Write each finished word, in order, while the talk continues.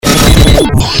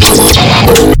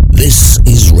This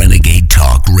is Renegade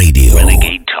Talk Radio.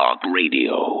 Renegade Talk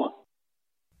Radio.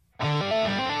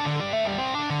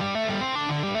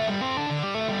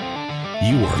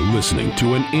 You are listening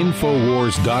to an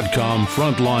Infowars.com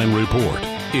frontline report.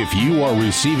 If you are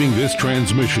receiving this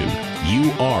transmission,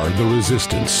 you are the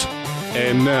resistance.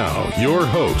 And now, your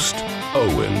host,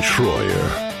 Owen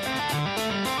Schroyer.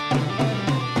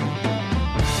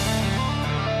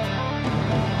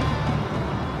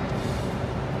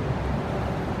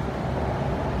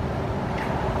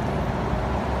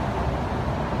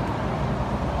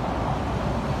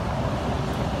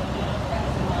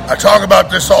 I talk about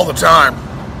this all the time,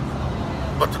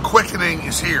 but the quickening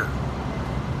is here.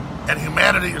 And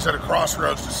humanity is at a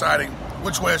crossroads deciding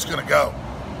which way it's going to go.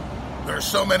 There are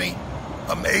so many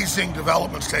amazing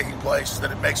developments taking place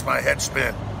that it makes my head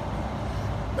spin.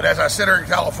 But as I sit here in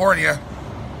California,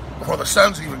 before the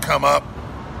sun's even come up,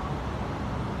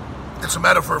 it's a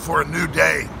metaphor for a new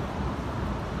day.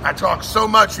 I talked so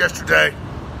much yesterday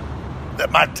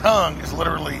that my tongue is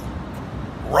literally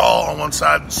raw on one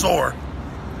side and sore.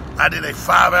 I did a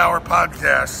 5-hour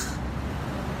podcast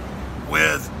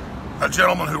with a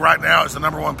gentleman who right now is the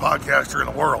number one podcaster in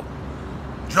the world.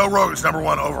 Joe Rogan's number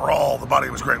one overall. The body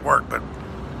was great work, but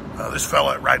this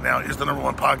fella right now is the number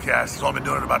one podcast. He's only been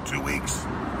doing it about 2 weeks.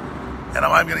 And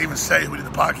I'm not going to even say who he did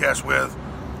the podcast with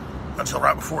until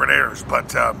right before it airs.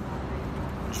 But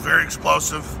it's very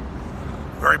explosive,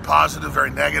 very positive,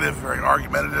 very negative, very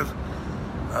argumentative.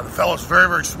 The fellow's very,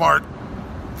 very smart.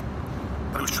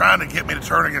 But he was trying to get me to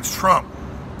turn against Trump.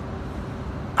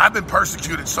 I've been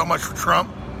persecuted so much for Trump,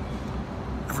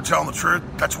 and for telling the truth.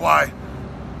 That's why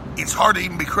it's hard to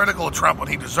even be critical of Trump when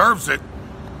he deserves it,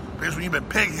 because when you've been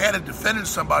pig-headed defending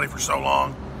somebody for so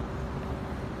long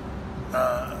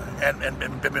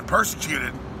and been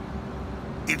persecuted,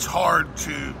 it's hard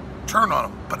to turn on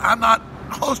him. But I'm not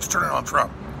close to turning on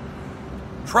Trump.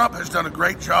 Trump has done a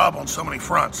great job on so many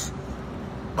fronts.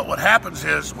 But what happens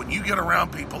is when you get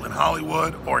around people in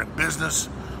Hollywood or in business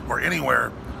or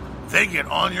anywhere, they get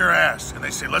on your ass and they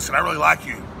say, listen, I really like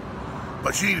you,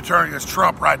 but you need to turn against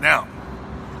Trump right now,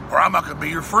 or I'm not going to be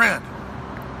your friend.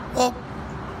 Well,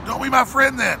 don't be my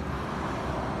friend then,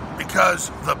 because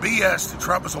the BS that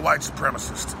Trump is a white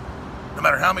supremacist, no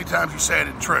matter how many times you say it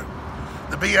isn't true.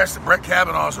 The BS that Brett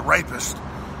Kavanaugh is a rapist,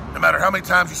 no matter how many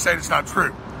times you say it's not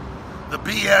true. The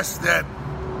BS that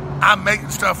I'm making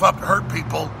stuff up to hurt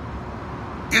people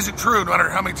isn't true, no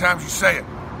matter how many times you say it.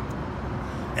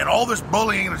 And all this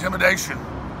bullying and intimidation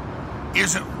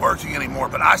isn't working anymore.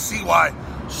 But I see why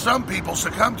some people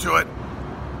succumb to it.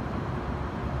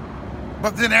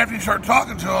 But then after you start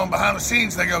talking to them behind the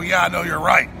scenes, they go, yeah, I know you're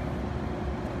right.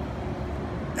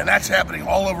 And that's happening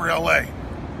all over LA.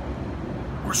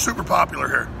 We're super popular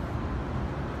here,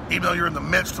 even though you're in the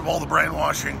midst of all the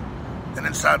brainwashing and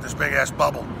inside this big-ass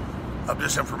bubble of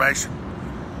disinformation.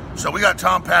 So we got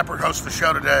Tom Pappert hosting the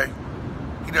show today.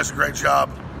 He does a great job.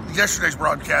 Yesterday's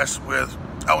broadcast with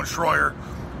Owen Schroyer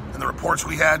and the reports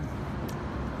we had,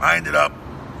 I ended up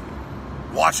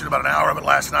watching about an hour of it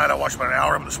last night. I watched about an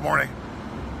hour of it this morning.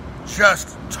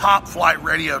 Just top flight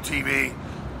radio TV.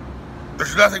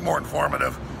 There's nothing more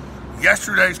informative.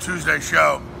 Yesterday's Tuesday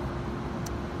show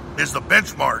is the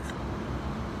benchmark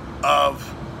of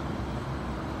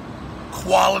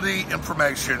quality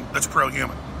information that's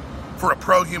pro-human, for a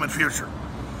pro-human future.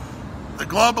 The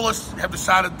globalists have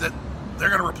decided that they're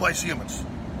going to replace humans.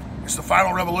 It's the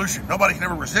final revolution. Nobody can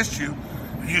ever resist you.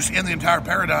 You just end the entire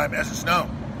paradigm as it's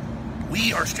known.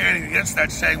 We are standing against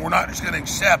that, saying we're not just going to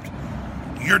accept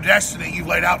your destiny you've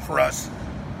laid out for us.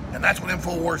 And that's what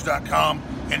Infowars.com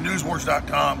and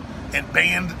Newswars.com and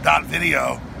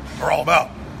Banned.video are all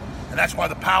about. And that's why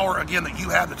the power, again, that you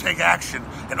have to take action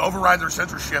and override their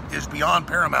censorship is beyond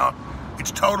paramount.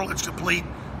 It's total, it's complete,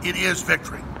 it is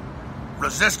victory.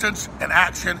 Resistance and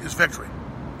action is victory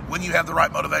when you have the right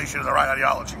motivation and the right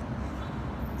ideology.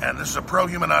 And this is a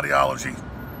pro-human ideology.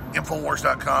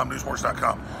 Infowars.com,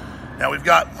 Newswars.com. Now, we've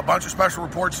got a bunch of special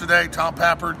reports today, Tom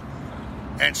Pappert,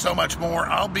 and so much more.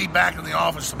 I'll be back in the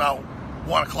office about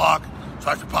 1 o'clock,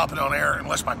 so I can pop it on air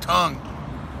unless my tongue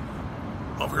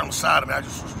over here on the side. I mean, I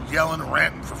just was yelling and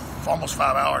ranting for almost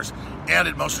 5 hours, and I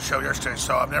did most of the show yesterday,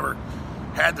 so I've never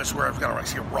had this where I've got to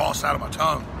actually see a raw side of my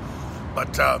tongue.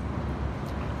 But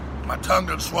my tongue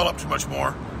doesn't swell up too much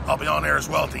more. I'll be on air as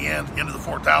well at the end, into the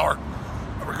 4th hour.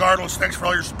 But regardless, thanks for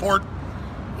all your support.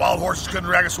 Wild horses couldn't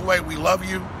drag us away. We love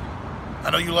you.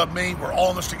 I know you love me. We're all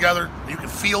in this together. You can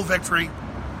feel victory.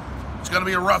 It's going to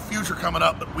be a rough future coming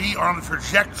up, but we are on a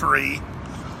trajectory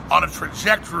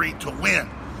to win.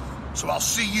 So I'll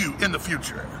see you in the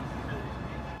future.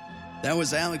 That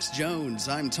was Alex Jones.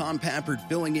 I'm Tom Pappard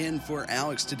filling in for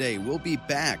Alex today. We'll be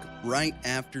back right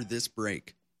after this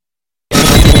break.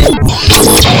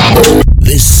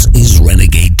 This is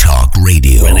Renegade Talk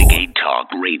Radio. Renegade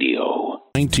Talk Radio.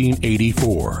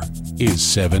 1984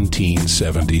 is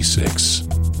 1776.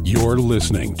 You're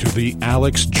listening to The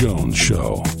Alex Jones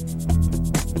Show.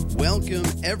 Welcome,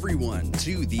 everyone,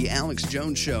 to The Alex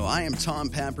Jones Show. I am Tom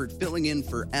Pappard, filling in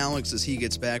for Alex as he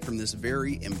gets back from this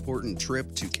very important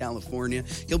trip to California.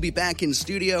 He'll be back in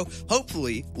studio,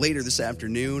 hopefully, later this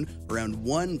afternoon, around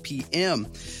 1 p.m.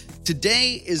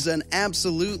 Today is an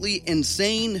absolutely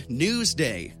insane news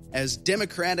day, as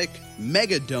Democratic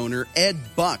mega donor Ed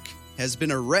Buck has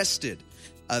been arrested.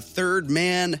 A third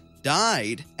man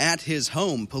died at his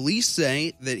home. Police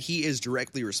say that he is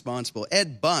directly responsible.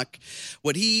 Ed Buck,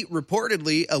 what he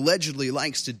reportedly, allegedly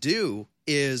likes to do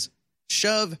is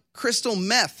shove crystal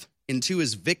meth into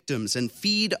his victims and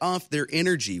feed off their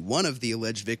energy. One of the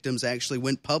alleged victims actually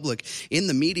went public in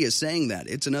the media saying that.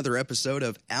 It's another episode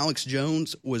of Alex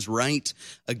Jones Was Right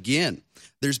Again.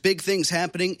 There's big things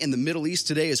happening in the Middle East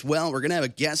today as well. We're going to have a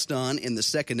guest on in the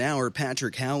second hour,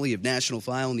 Patrick Howley of National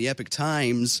File and the Epic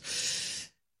Times.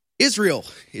 Israel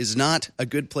is not a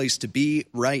good place to be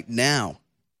right now.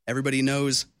 Everybody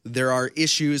knows there are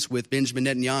issues with Benjamin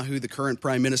Netanyahu, the current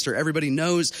prime minister. Everybody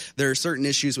knows there are certain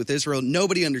issues with Israel.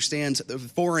 Nobody understands the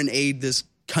foreign aid this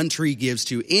country gives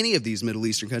to any of these Middle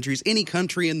Eastern countries, any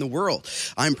country in the world.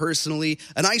 I'm personally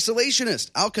an isolationist.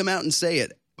 I'll come out and say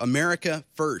it. America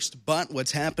first. But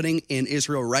what's happening in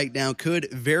Israel right now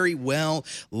could very well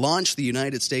launch the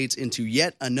United States into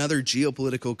yet another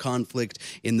geopolitical conflict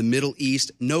in the Middle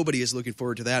East. Nobody is looking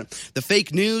forward to that. The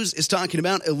fake news is talking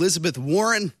about Elizabeth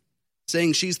Warren,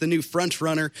 saying she's the new front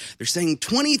runner. They're saying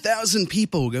 20,000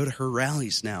 people will go to her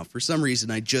rallies now. For some reason,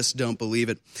 I just don't believe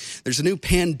it. There's a new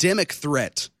pandemic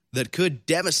threat that could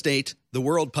devastate the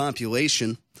world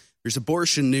population. There's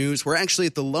abortion news. We're actually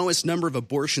at the lowest number of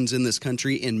abortions in this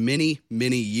country in many,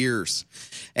 many years.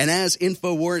 And as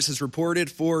InfoWars has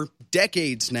reported for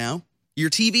decades now,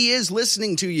 your TV is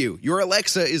listening to you. Your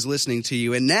Alexa is listening to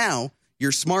you. And now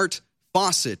your smart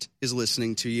faucet is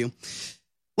listening to you.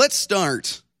 Let's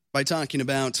start by talking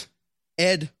about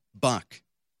Ed Buck.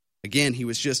 Again, he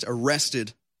was just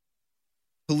arrested.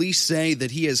 Police say that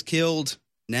he has killed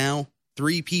now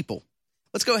 3 people.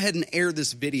 Let's go ahead and air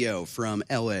this video from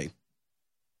L.A.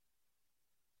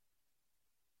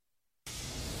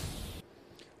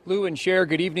 Lou and Cher,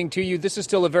 good evening to you. This is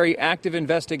still a very active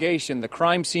investigation. The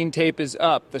crime scene tape is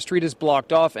up, the street is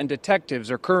blocked off, and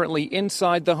detectives are currently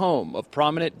inside the home of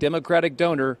prominent Democratic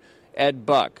donor Ed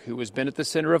Buck, who has been at the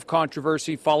center of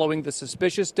controversy following the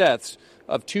suspicious deaths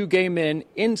of 2 gay men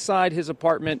inside his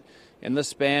apartment in the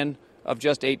span of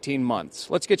just 18 months.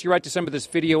 Let's get you right to some of this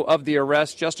video of the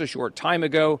arrest just a short time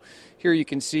ago. Here you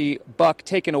can see Buck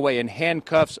taken away in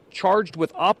handcuffs, charged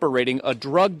with operating a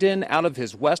drug den out of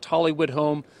his West Hollywood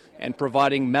home and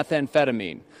providing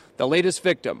methamphetamine. The latest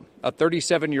victim, a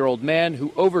 37-year-old man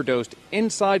who overdosed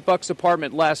inside Buck's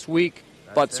apartment last week,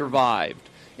 but survived.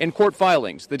 In court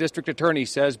filings, the district attorney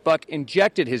says Buck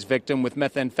injected his victim with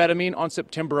methamphetamine on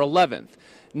September 11th.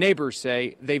 Neighbors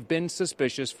say they've been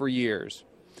suspicious for years.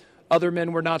 Other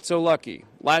men were not so lucky.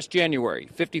 Last January,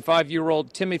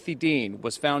 55-year-old Timothy Dean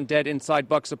was found dead inside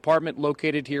Buck's apartment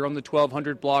located here on the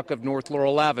 1200 block of North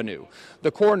Laurel Avenue.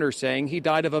 The coroner saying he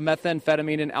died of a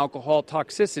methamphetamine and alcohol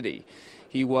toxicity.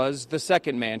 He was the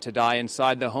second man to die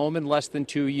inside the home in less than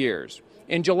 2 years.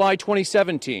 In July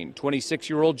 2017,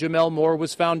 26-year-old Jamel Moore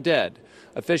was found dead.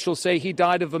 Officials say he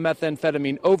died of a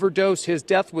methamphetamine overdose. His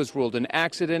death was ruled an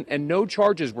accident and no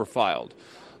charges were filed.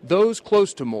 Those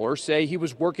close to Moore say he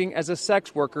was working as a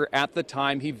sex worker at the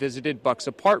time he visited Buck's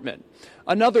apartment.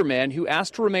 Another man who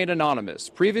asked to remain anonymous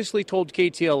previously told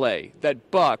KTLA that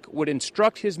Buck would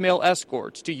instruct his male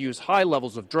escorts to use high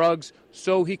levels of drugs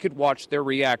so he could watch their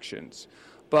reactions.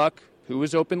 Buck, who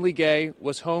is openly gay,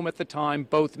 was home at the time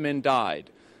both men died.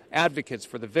 Advocates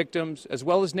for the victims, as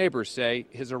well as neighbors, say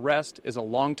his arrest is a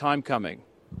long time coming.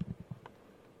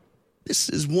 This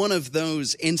is one of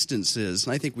those instances,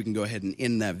 and I think we can go ahead and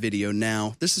end that video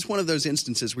now. This is one of those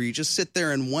instances where you just sit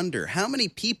there and wonder how many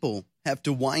people have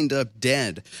to wind up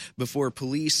dead before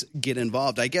police get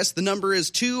involved. I guess the number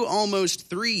is 2, almost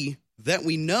 3 that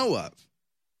we know of.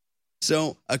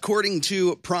 So, according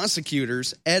to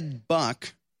prosecutors, Ed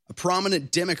Buck, a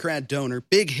prominent Democrat donor,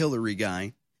 big Hillary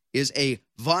guy, is a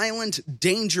violent,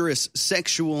 dangerous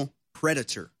sexual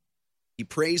predator. He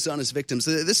preys on his victims.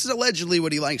 This is allegedly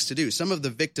what he likes to do. Some of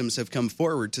the victims have come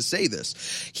forward to say this.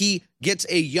 He gets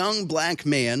a young black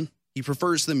man He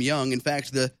prefers them young. In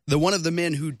fact, the one of the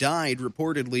men who died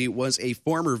reportedly was a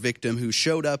former victim who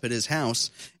showed up at his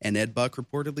house, and Ed Buck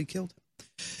reportedly killed him.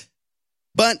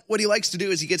 But what he likes to do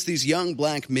is he gets these young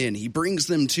black men. He brings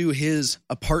them to his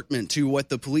apartment, to what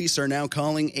the police are now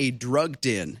calling a drug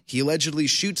den. He allegedly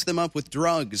shoots them up with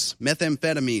drugs,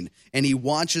 methamphetamine, and he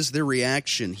watches their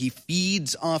reaction. He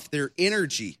feeds off their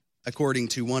energy, according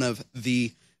to one of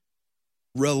the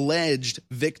alleged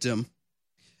victim.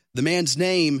 The man's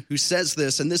name who says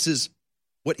this, and this is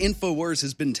what InfoWars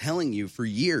has been telling you for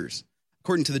years.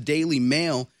 According to the Daily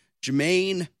Mail,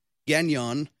 Jermaine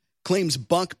Gagnon claims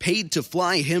Buck paid to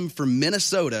fly him from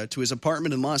Minnesota to his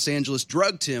apartment in Los Angeles,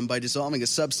 drugged him by dissolving a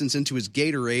substance into his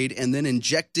Gatorade, and then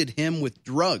injected him with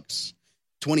drugs.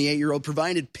 28-year-old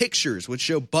provided pictures which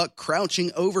show Buck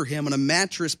crouching over him on a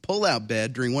mattress pull-out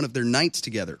bed during one of their nights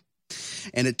together,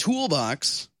 and a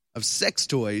toolbox of sex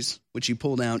toys, which he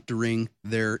pulled out during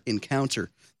their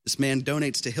encounter. This man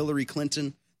donates to Hillary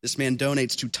Clinton. This man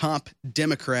donates to top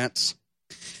Democrats.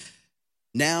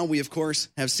 Now we, of course,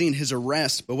 have seen his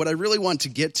arrest, but what I really want to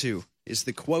get to is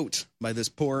the quote by this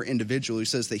poor individual who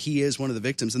says that he is one of the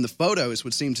victims. And the photos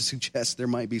would seem to suggest there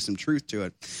might be some truth to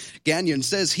it. Gagnon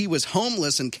says he was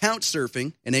homeless and couch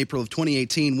surfing in April of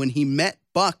 2018 when he met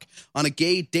Buck on a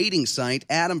gay dating site,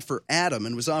 Adam for Adam,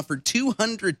 and was offered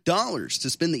 $200 to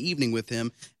spend the evening with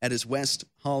him at his West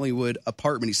Hollywood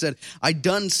apartment. He said, "I'd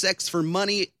done sex for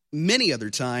money many other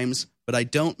times, but I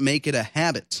don't make it a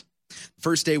habit.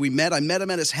 First day we met, I met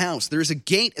him at his house. There's a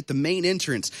gate at the main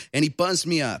entrance, and he buzzed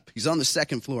me up. He's on the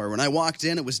second floor. When I walked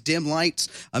in, it was dim lights,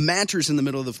 a mattress in the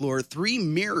middle of the floor, 3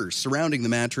 mirrors surrounding the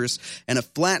mattress, and a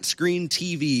flat-screen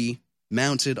TV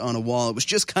mounted on a wall. It was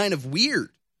just kind of weird,"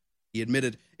 he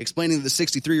admitted, explaining that the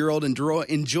 63-year-old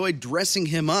enjoyed dressing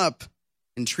him up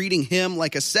and treating him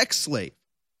like a sex slave.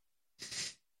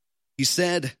 He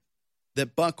said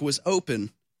that Buck was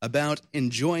open about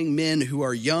enjoying men who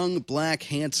are young, black,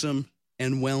 handsome,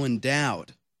 and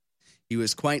well-endowed. He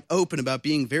was quite open about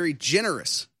being very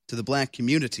generous to the black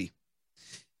community.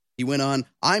 He went on,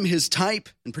 "I'm his type,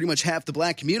 and pretty much half the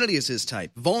black community is his type.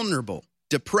 Vulnerable,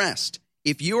 depressed.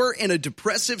 If you're in a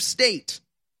depressive state,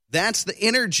 that's the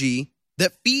energy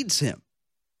that feeds him."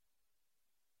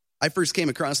 I first came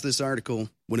across this article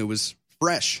when it was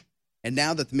fresh. And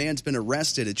now that the man's been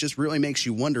arrested, it just really makes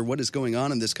you wonder what is going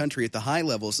on in this country at the high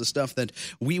levels, the stuff that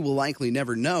we will likely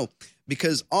never know,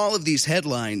 because all of these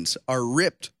headlines are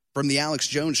ripped from the Alex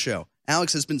Jones Show.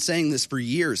 Alex has been saying this for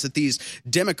years, that these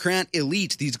Democrat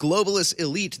elite, these globalist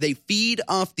elite, they feed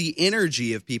off the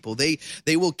energy of people. They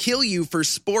will kill you for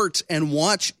sport and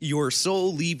watch your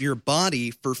soul leave your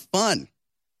body for fun.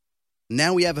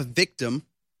 Now we have a victim,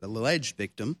 the alleged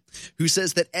victim, who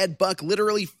says that Ed Buck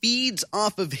literally feeds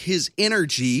off of his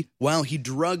energy while he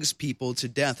drugs people to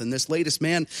death. And this latest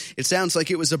man, it sounds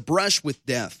like it was a brush with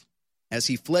death as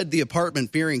he fled the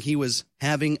apartment fearing he was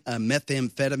having a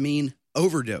methamphetamine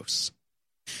overdose.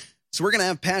 So we're going to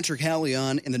have Patrick Howley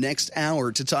on in the next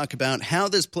hour to talk about how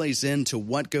this plays into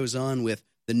what goes on with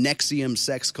the NXIVM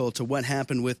sex cult, to what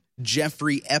happened with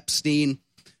Jeffrey Epstein.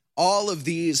 All of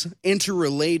these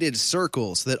interrelated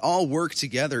circles that all work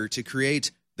together to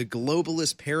create the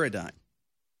globalist paradigm.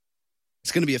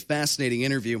 It's going to be a fascinating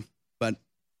interview, but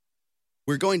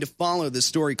we're going to follow this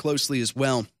story closely as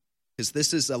well, because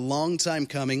this is a long time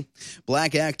coming.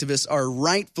 Black activists are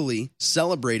rightfully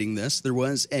celebrating this. There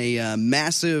was a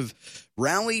massive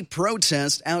rally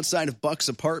protest outside of Buck's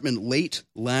apartment late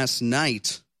last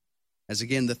night, as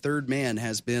again, the third man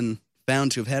has been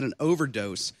found to have had an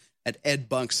overdose at Ed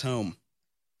Buck's home.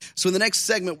 So in the next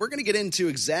segment, we're going to get into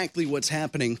exactly what's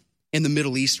happening in the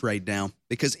Middle East right now,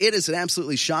 because it is an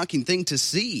absolutely shocking thing to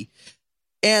see.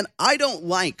 And I don't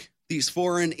like these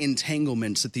foreign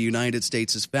entanglements that the United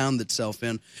States has found itself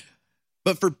in.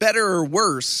 But for better or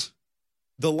worse,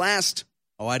 the last,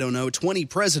 20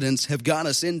 presidents have got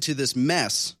us into this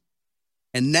mess.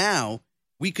 And now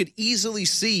we could easily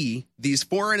see these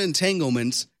foreign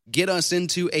entanglements get us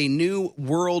into a new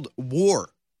world war.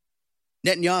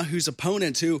 Netanyahu's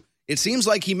opponent, who it seems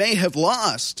like he may have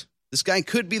lost, this guy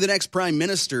could be the next prime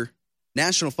minister.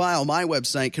 National File, my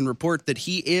website, can report that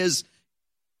he is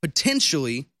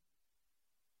potentially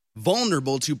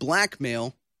vulnerable to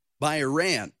blackmail by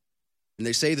Iran. And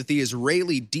they say that the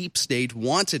Israeli deep state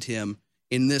wanted him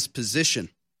in this position.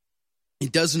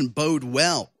 It doesn't bode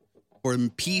well for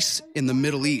peace in the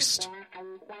Middle East.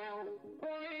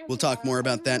 We'll talk more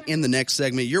about that in the next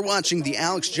segment. You're watching The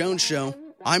Alex Jones Show.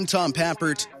 I'm Tom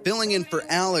Pappert, filling in for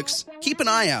Alex. Keep an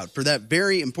eye out for that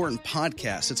very important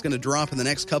podcast. It's going to drop in the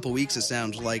next couple weeks, it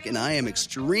sounds like, and I am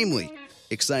extremely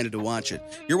excited to watch it.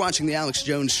 You're watching The Alex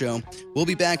Jones Show. We'll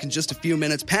be back in just a few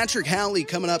minutes. Patrick Howley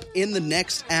coming up in the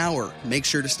next hour. Make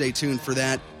sure to stay tuned for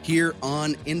that here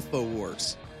on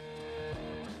InfoWars.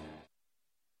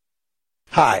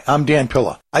 Hi, I'm Dan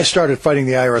Pilla. I started fighting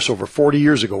the IRS over 40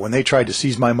 years ago when they tried to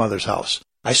seize my mother's house.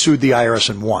 I sued the IRS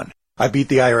and won. I beat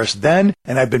the IRS then,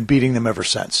 and I've been beating them ever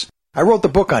since. I wrote the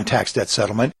book on tax debt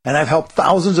settlement, and I've helped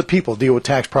thousands of people deal with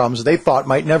tax problems they thought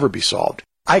might never be solved.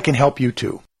 I can help you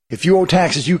too. If you owe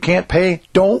taxes you can't pay,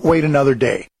 don't wait another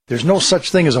day. There's no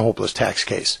such thing as a hopeless tax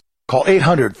case. Call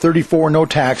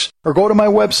 800-34-NO-TAX or go to my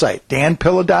website,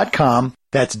 danpilla.com.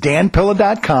 That's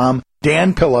danpilla.com,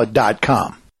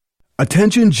 danpilla.com.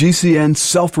 Attention GCN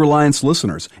Self-Reliance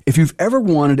listeners. If you've ever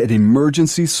wanted an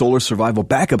emergency solar survival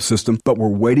backup system but were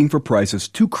waiting for prices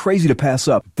too crazy to pass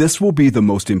up, this will be the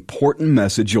most important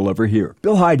message you'll ever hear.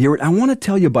 Bill Hyde here, and I want to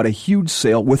tell you about a huge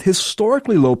sale with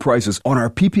historically low prices on our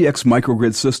PPX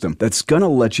microgrid system that's going to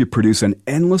let you produce an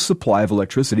endless supply of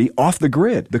electricity off the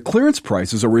grid. The clearance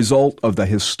price is a result of the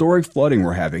historic flooding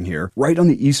we're having here right on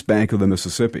the east bank of the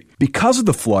Mississippi. Because of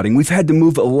the flooding, we've had to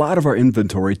move a lot of our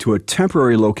inventory to a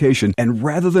temporary location, and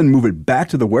rather than move it back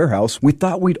to the warehouse, we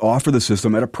thought we'd offer the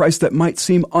system at a price that might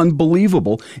seem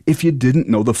unbelievable if you didn't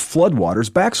know the floodwaters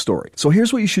backstory. So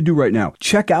here's what you should do right now.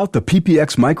 Check out the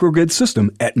PPX microgrid system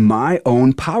at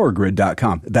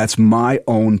myownpowergrid.com. That's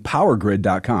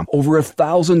myownpowergrid.com. Over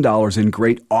 $1,000 in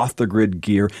great off-the-grid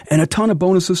gear and a ton of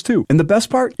bonuses too. And the best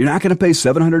part, you're not going to pay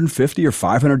 $750 or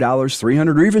 $500,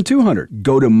 $300, or even $200.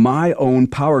 Go to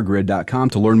myownpowergrid.com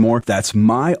to learn more. That's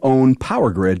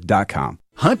myownpowergrid.com.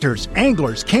 Hunters,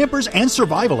 anglers, campers, and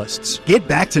survivalists. Get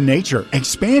back to nature.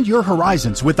 Expand your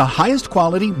horizons with the highest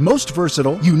quality, most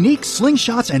versatile, unique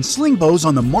slingshots and sling bows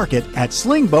on the market at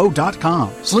slingbow.com.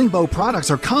 Slingbow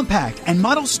products are compact and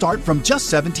models start from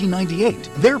just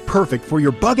 $17.98. They're perfect for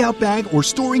your bug-out bag or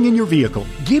storing in your vehicle.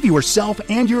 Give yourself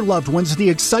and your loved ones the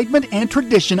excitement and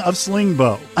tradition of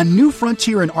Slingbow, a new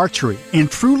frontier in archery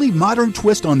and truly modern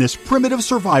twist on this primitive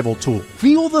survival tool.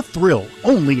 Feel the thrill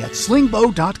only at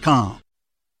slingbow.com.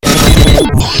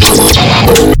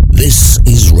 This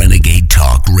is Renegade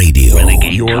Talk Radio.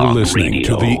 You're listening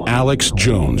to The Alex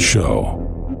Jones Show.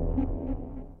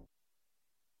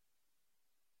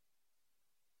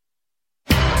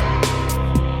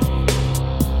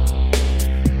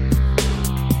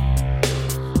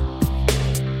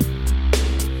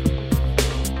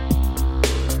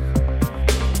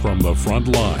 From the front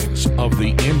lines of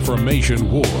the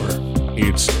information war,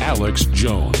 it's Alex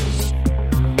Jones.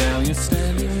 Now you're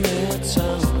standing there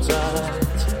tongue-tied.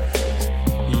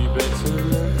 You better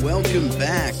look. Welcome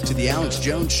back to the Alex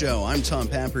Jones Show. I'm Tom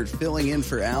Pappert, filling in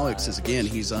for Alex, as again,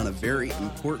 he's on a very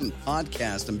important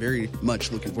podcast. I'm very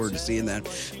much looking forward to seeing that.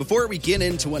 Before we get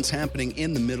into what's happening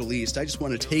in the Middle East, I just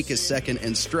want to take a second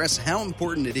and stress how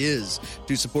important it is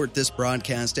to support this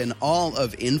broadcast and all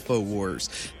of InfoWars.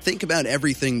 Think about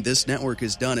everything this network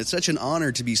has done. It's such an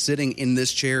honor to be sitting in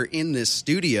this chair in this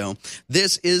studio.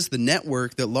 This is the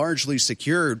network that largely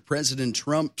secured President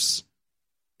Trump's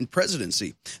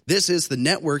presidency. This is the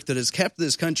network that has kept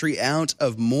this country out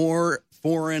of more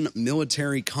foreign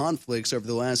military conflicts over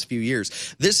the last few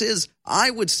years. This is,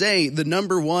 I would say, the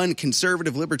number one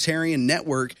conservative libertarian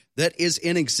network that is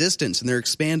in existence, and they're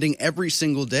expanding every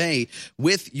single day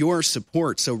with your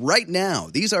support. So right now,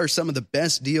 these are some of the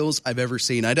best deals I've ever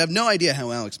seen. I'd have no idea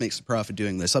how Alex makes a profit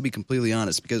doing this. I'll be completely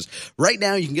honest, because right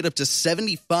now you can get up to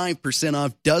 75%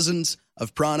 off dozens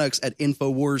of products at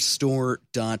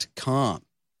InfoWarsStore.com.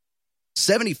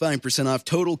 75% off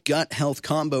Total Gut Health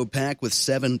Combo Pack with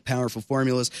 7 powerful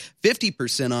formulas,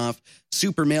 50% off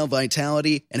Super Male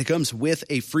Vitality, and it comes with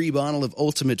a free bottle of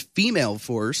Ultimate Female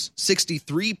Force,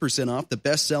 63% off the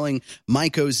best-selling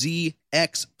Myco Z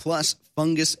X Plus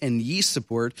Fungus and Yeast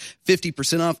Support,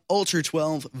 50% off Ultra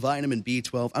 12 Vitamin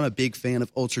B12. I'm a big fan of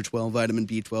Ultra 12 Vitamin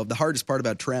B12. The hardest part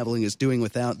about traveling is doing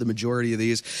without the majority of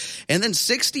these. And then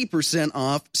 60%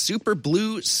 off Super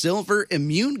Blue Silver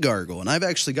Immune Gargle. And I've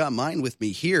actually got mine with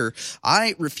me here.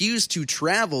 I refuse to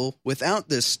travel without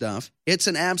this stuff. It's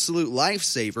an absolute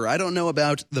lifesaver. I don't know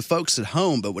about the folks at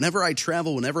home, but whenever I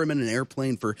travel, whenever I'm in an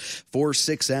airplane for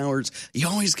 4-6 hours, you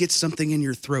always get something in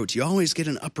your throat. You always get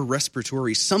an upper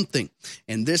respiratory something.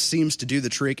 And this seems to do the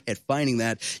trick at finding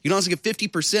that. You can also get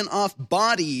 50% off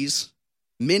bodies,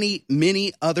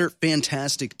 many other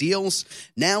fantastic deals.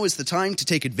 Now is the time to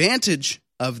take advantage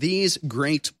of these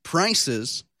great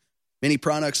prices. Many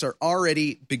products are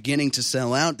already beginning to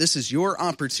sell out. This is your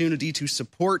opportunity to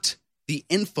support the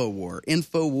InfoWar,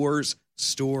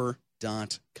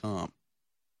 InfoWarsStore.com.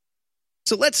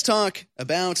 So let's talk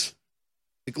about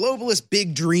the globalist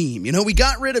big dream. You know, we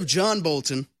got rid of John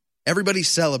Bolton. Everybody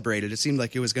celebrated. It seemed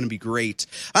like it was going to be great.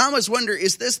 I almost wonder,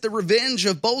 is this the revenge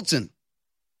of Bolton?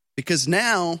 Because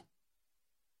now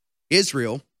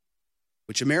Israel,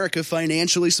 which America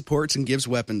financially supports and gives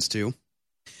weapons to,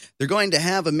 they're going to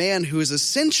have a man who is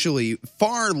essentially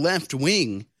far left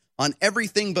wing on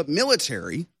everything but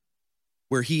military,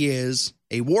 where he is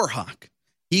a war hawk.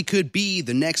 He could be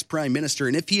the next prime minister.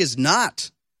 And if he is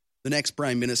not the next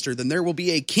prime minister, then there will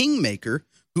be a kingmaker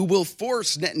who will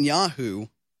force Netanyahu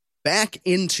back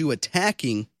into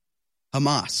attacking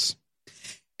Hamas.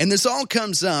 And this all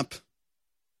comes up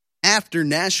after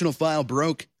National File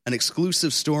broke an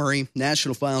exclusive story,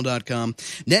 nationalfile.com.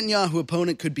 Netanyahu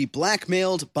opponent could be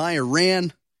blackmailed by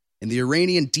Iran, and the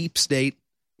Iranian deep state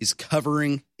is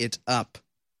covering it up.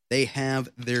 They have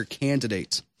their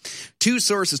candidates. Two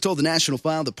sources told the National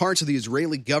File that parts of the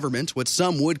Israeli government, what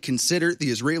some would consider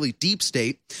the Israeli deep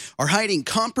state, are hiding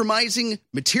compromising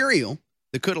material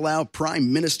that could allow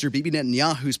Prime Minister Bibi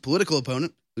Netanyahu's political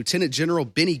opponent, Lieutenant General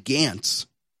Benny Gantz,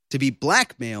 to be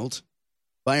blackmailed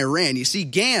by Iran. You see,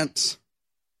 Gantz,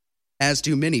 as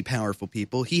do many powerful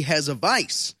people, he has a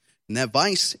vice. And that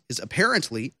vice is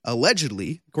apparently,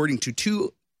 allegedly, according to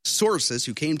two sources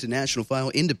who came to National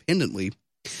File independently,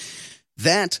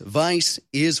 that vice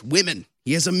is women.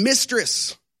 He has a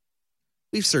mistress.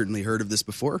 We've certainly heard of this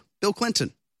before. Bill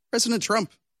Clinton, President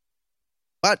Trump.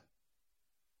 But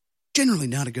generally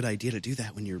not a good idea to do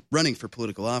that when you're running for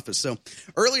political office. So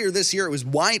earlier this year, it was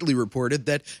widely reported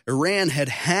that Iran had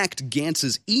hacked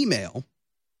Gantz's email.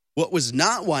 What was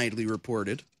not widely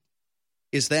reported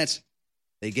is that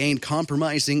they gained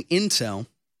compromising intel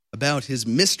about his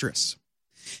mistress.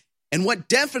 And what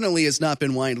definitely has not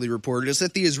been widely reported is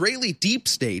that the Israeli deep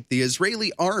state, the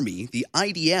Israeli army, the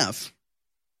IDF,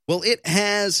 well, it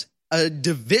has a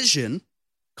division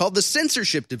called the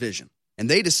censorship division. And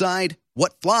they decide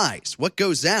what flies, what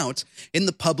goes out in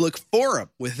the public forum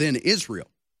within Israel.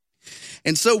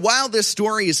 And so while this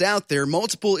story is out there,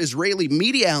 multiple Israeli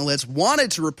media outlets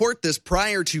wanted to report this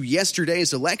prior to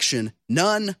yesterday's election.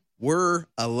 None were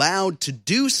allowed to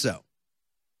do so.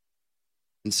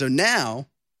 And so now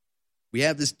we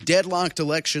have this deadlocked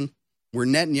election where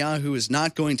Netanyahu is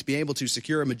not going to be able to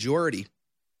secure a majority.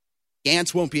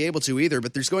 Gantz won't be able to either,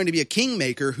 but there's going to be a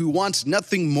kingmaker who wants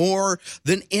nothing more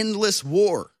than endless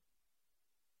war.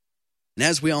 And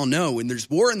as we all know, when there's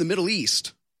war in the Middle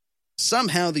East,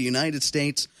 somehow the United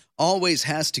States always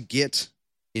has to get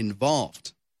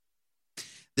involved.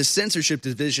 The censorship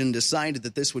division decided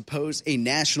that this would pose a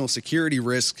national security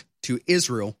risk to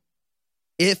Israel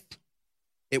if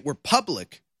it were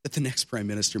public that the next prime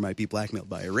minister might be blackmailed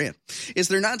by Iran. Is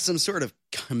there not some sort of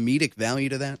comedic value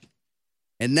to that?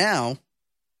 And now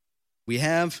we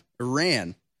have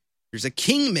Iran. There's a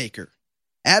kingmaker,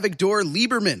 Avigdor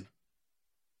Lieberman,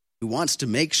 who wants to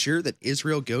make sure that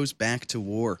Israel goes back to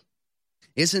war.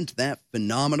 Isn't that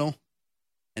phenomenal?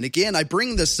 And again, I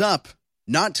bring this up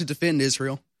not to defend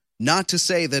Israel, not to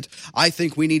say that I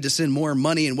think we need to send more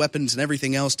money and weapons and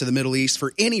everything else to the Middle East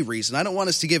for any reason. I don't want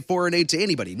us to give foreign aid to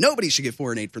anybody. Nobody should get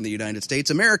foreign aid from the United States.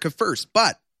 America first.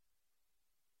 But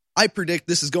I predict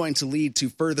this is going to lead to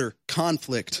further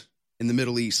conflict in the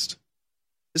Middle East.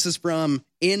 This is from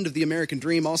End of the American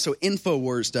Dream, also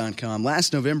Infowars.com.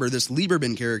 Last November, this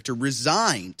Lieberman character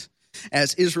resigned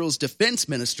as Israel's defense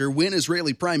minister when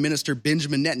Israeli Prime Minister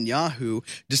Benjamin Netanyahu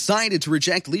decided to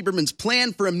reject Lieberman's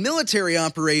plan for a military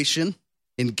operation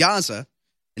in Gaza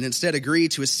and instead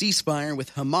agreed to a ceasefire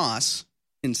with Hamas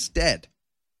instead.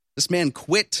 This man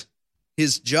quit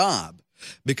his job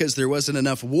because there wasn't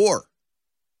enough war.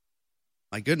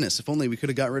 My goodness, if only we could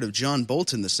have got rid of John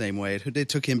Bolton the same way it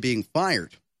took him being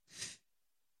fired.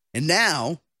 And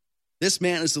now, this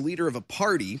man is the leader of a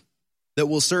party that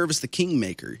will serve as the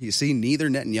kingmaker. You see, neither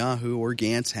Netanyahu or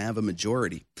Gantz have a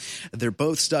majority. They're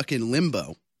both stuck in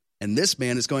limbo. And this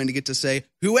man is going to get to say,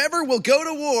 whoever will go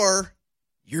to war,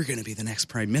 you're going to be the next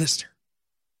prime minister.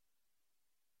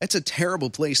 That's a terrible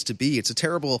place to be.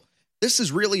 This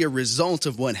is really a result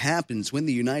of what happens when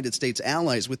the United States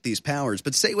allies with these powers.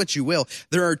 But say what you will,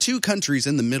 there are two countries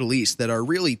in the Middle East that are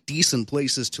really decent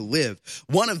places to live.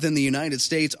 One of them, the United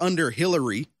States, under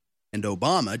Hillary and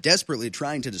Obama, desperately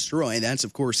trying to destroy, and that's,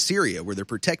 of course, Syria, where they're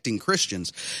protecting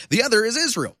Christians. The other is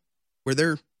Israel, where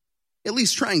they're at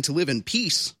least trying to live in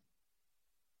peace.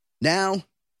 Now,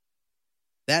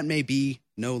 that may be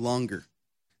no longer.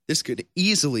 This could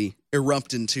easily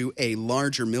erupt into a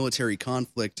larger military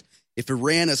conflict. If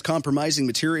Iran has compromising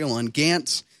material on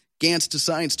Gantz, Gantz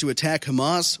decides to attack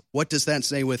Hamas, what does that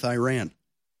say with Iran?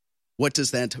 What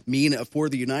does that mean for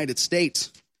the United States?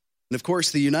 And, of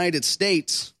course, the United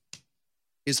States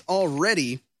is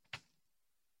already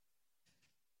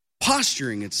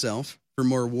posturing itself for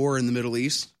more war in the Middle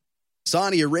East.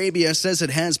 Saudi Arabia says it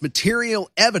has material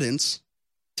evidence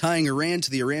tying Iran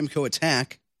to the Aramco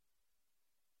attack.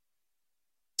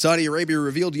 Saudi Arabia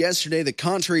revealed yesterday that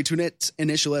contrary to its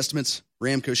initial estimates,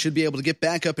 Aramco should be able to get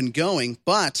back up and going,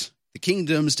 but the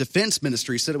kingdom's defense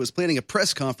ministry said it was planning a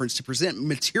press conference to present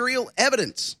material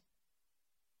evidence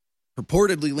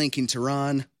purportedly linking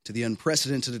Tehran to the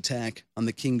unprecedented attack on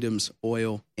the kingdom's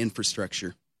oil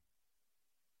infrastructure.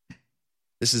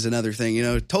 This is another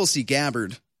thing, Tulsi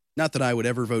Gabbard, not that I would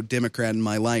ever vote Democrat in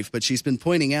my life, but she's been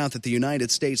pointing out that the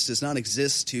United States does not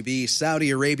exist to be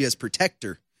Saudi Arabia's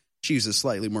protector. She uses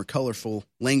slightly more colorful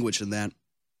language than that.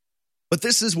 But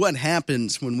this is what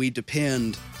happens when we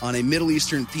depend on a Middle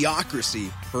Eastern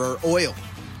theocracy for our oil.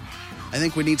 I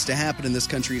think what needs to happen in this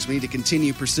country is we need to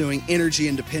continue pursuing energy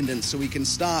independence so we can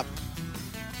stop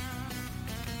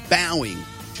bowing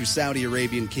to Saudi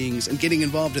Arabian kings and getting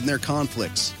involved in their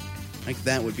conflicts. I think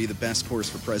that would be the best course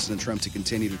for President Trump to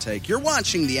continue to take. You're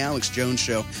watching The Alex Jones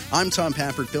Show. I'm Tom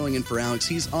Pappert filling in for Alex.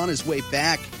 He's on his way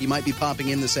back. He might be popping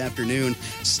in this afternoon.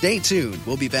 Stay tuned.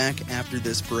 We'll be back after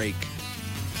this break.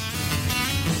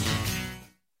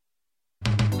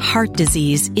 Heart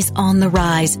disease is on the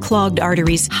rise. Clogged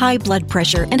arteries, high blood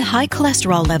pressure, and high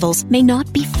cholesterol levels may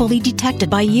not be fully detected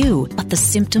by you, but the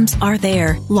symptoms are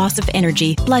there. Loss of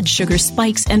energy, blood sugar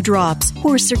spikes and drops,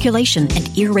 poor circulation,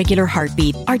 and irregular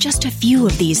heartbeat are just a few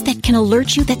of these that can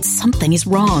alert you that something is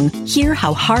wrong. Hear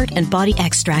how Heart and Body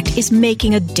Extract is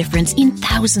making a difference in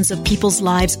thousands of people's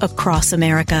lives across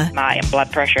America. My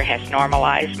blood pressure has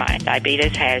normalized. My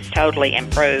diabetes has totally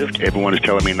improved. Everyone is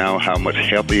telling me now how much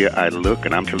healthier I look,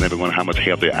 and I'm telling everyone how much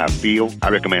healthier I feel. I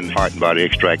recommend Heart and Body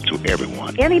Extract to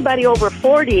everyone. Anybody over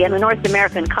 40 in the North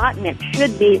American continent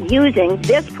should be using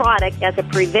this product as a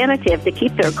preventative to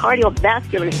keep their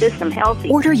cardiovascular system healthy.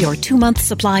 Order your 2-month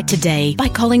supply today by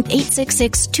calling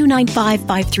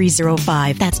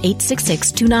 866-295-5305. That's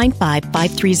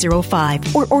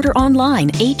 866-295-5305. Or order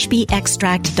online,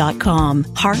 hbextract.com.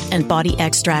 Heart and Body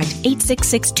Extract,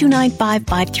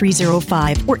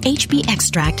 866-295-5305 or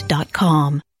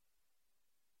hbextract.com.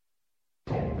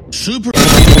 Super.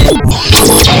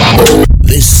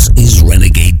 This is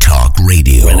Renegade Talk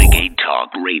Radio. Renegade Talk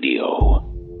Radio.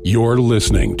 You're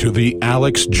listening to The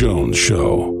Alex Jones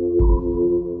Show.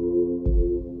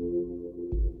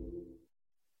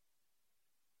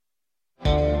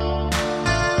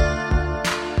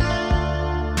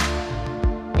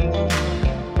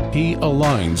 He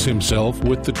aligns himself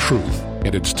with the truth,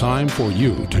 and it's time for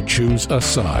you to choose a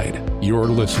side. You're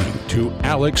listening to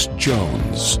Alex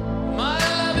Jones.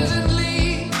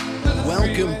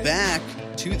 Welcome back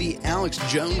to the Alex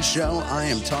Jones Show. I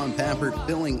am Tom Pappert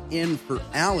filling in for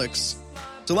Alex.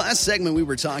 So last segment we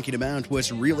were talking about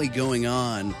what's really going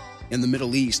on in the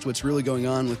Middle East, what's really going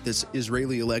on with this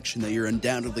Israeli election that you're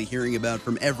undoubtedly hearing about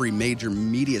from every major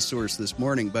media source this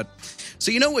morning. But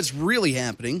so you know what's really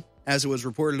happening, as it was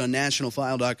reported on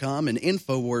nationalfile.com and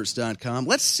infowars.com.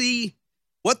 Let's see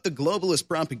what the globalist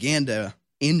propaganda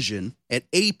engine at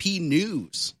AP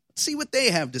News, let's see what they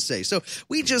have to say. So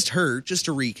we just heard, just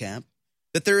to recap,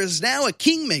 that there is now a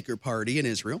kingmaker party in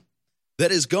Israel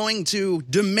that is going to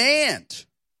demand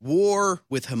war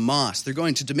with Hamas. They're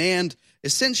going to demand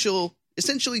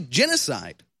essentially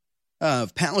genocide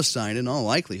of Palestine in all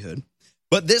likelihood.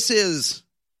 But this is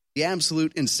the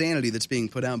absolute insanity that's being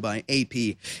put out by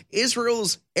AP.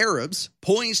 Israel's Arabs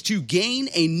poised to gain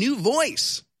a new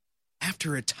voice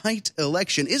after a tight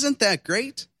election. Isn't that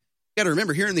great? You got to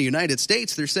remember, here in the United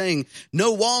States, they're saying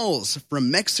no walls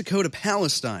from Mexico to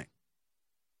Palestine.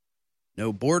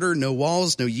 No border, no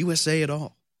walls, no USA at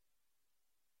all.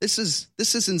 This is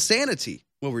insanity,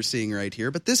 what we're seeing right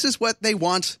here. But this is what they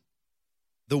want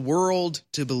the world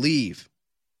to believe.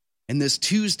 In this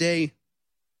Tuesday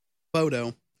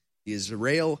photo, the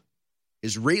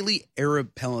Israeli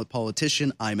Arab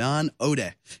politician Ayman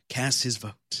Odeh casts his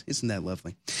vote. Isn't that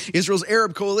lovely? Israel's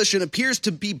Arab coalition appears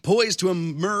to be poised to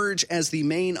emerge as the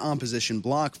main opposition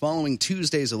bloc following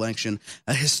Tuesday's election,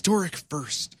 a historic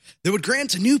first that would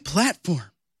grant a new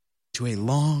platform to a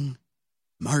long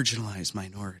marginalized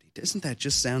minority. Doesn't that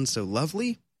just sound so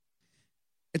lovely?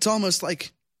 It's almost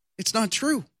like it's not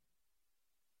true.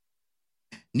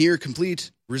 Near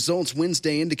complete results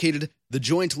Wednesday indicated The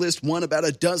joint list won about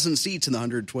a dozen seats in the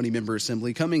 120-member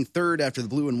assembly, coming third after the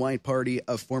Blue and White Party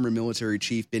of former military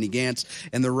chief Benny Gantz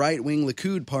and the right-wing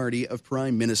Likud Party of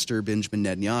Prime Minister Benjamin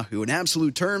Netanyahu. In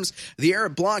absolute terms, the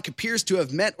Arab bloc appears to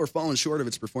have met or fallen short of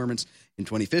its performance in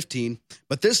 2015.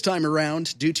 But this time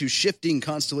around, due to shifting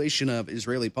constellation of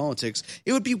Israeli politics,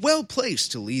 it would be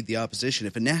well-placed to lead the opposition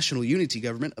if a national unity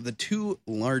government of the two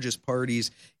largest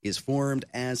parties is formed,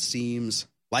 as seems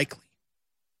likely.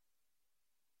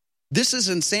 This is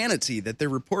insanity that they're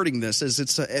reporting this as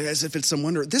if it's some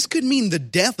wonder. This could mean the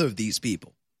death of these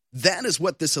people. That is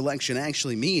what this election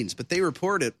actually means. But they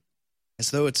report it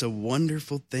as though it's a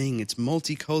wonderful thing. It's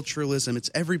multiculturalism.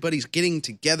 It's everybody's getting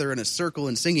together in a circle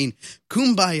and singing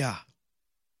Kumbaya.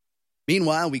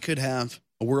 Meanwhile, we could have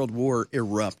a world war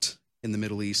erupt in the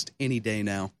Middle East any day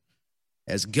now,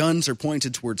 as guns are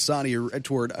pointed toward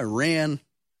Iran,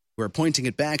 who are pointing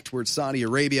it back towards Saudi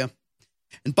Arabia.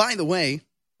 And by the way,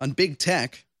 on big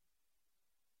tech,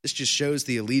 this just shows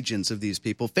the allegiance of these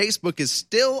people. Facebook is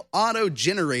still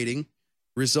auto-generating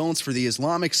results for the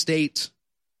Islamic State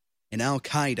and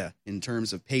Al-Qaeda in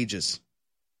terms of pages.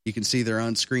 You can see they're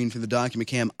on screen for the document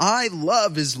cam. I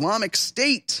love Islamic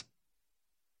State.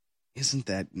 Isn't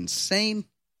that insane?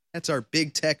 That's our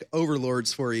big tech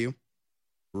overlords for you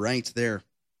right there.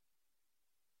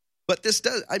 But this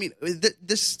does,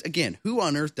 this, again, who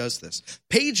on earth does this?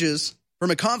 Pages from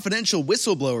a confidential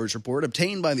whistleblowers report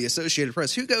obtained by the Associated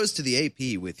Press. Who goes to the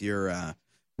AP with your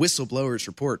whistleblowers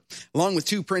report? Along with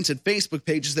two printed Facebook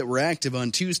pages that were active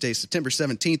on Tuesday, September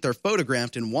 17th, are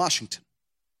photographed in Washington.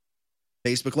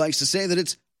 Facebook likes to say that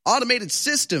its automated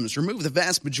systems remove the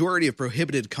vast majority of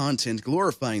prohibited content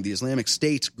glorifying the Islamic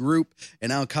State group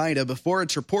and Al-Qaeda before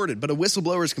it's reported. But a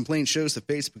whistleblower's complaint shows that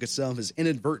Facebook itself has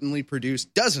inadvertently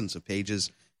produced dozens of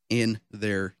pages in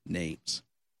their names.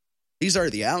 These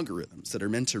are the algorithms that are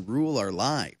meant to rule our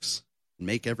lives and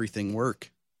make everything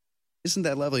work. Isn't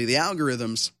that lovely? The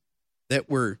algorithms that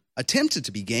were attempted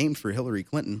to be gamed for Hillary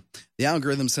Clinton, the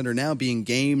algorithms that are now being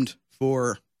gamed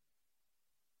for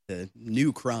the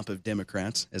new crop of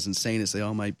Democrats, as insane as they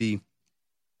all might be.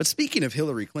 But speaking of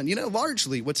Hillary Clinton,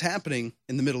 largely what's happening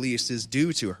in the Middle East is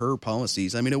due to her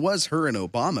policies. It was her and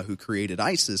Obama who created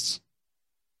ISIS.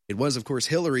 It was, of course,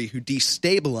 Hillary who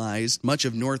destabilized much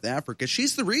of North Africa.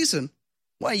 She's the reason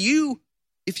why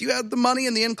if you had the money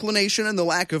and the inclination and the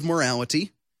lack of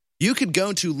morality, you could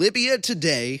go to Libya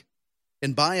today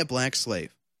and buy a black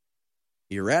slave.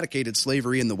 He eradicated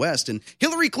slavery in the West, and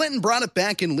Hillary Clinton brought it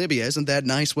back in Libya. Isn't that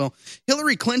nice? Well,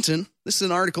 Hillary Clinton, this is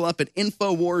an article up at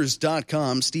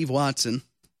Infowars.com, Steve Watson,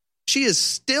 she is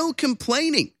still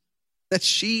complaining that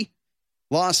she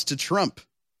lost to Trump.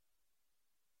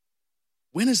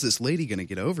 When is this lady going to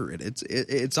get over it?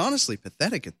 It's honestly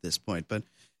pathetic at this point, but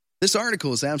this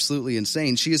article is absolutely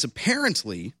insane. She has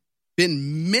apparently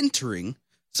been mentoring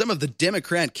some of the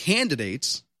Democrat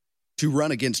candidates to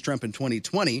run against Trump in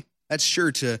 2020. That's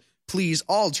sure to please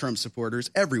all Trump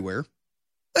supporters everywhere.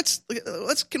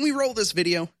 Can we roll this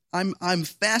video? I'm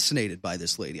fascinated by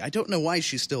this lady. I don't know why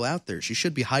she's still out there. She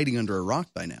should be hiding under a rock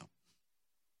by now.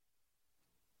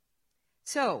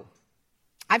 So,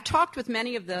 I've talked with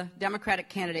many of the Democratic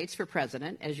candidates for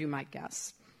president, as you might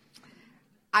guess.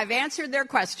 I've answered their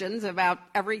questions about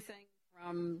everything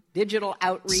from digital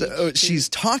outreach. So she's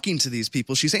talking to these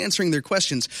people. She's answering their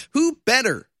questions. Who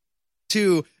better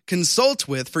to consult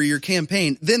with for your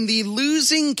campaign than the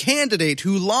losing candidate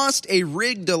who lost a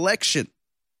rigged election?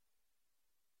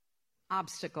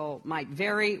 Obstacle might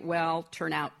very well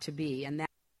turn out to be, and that.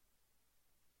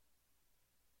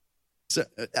 So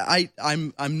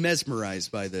I'm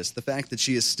mesmerized by this. The fact that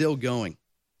she is still going,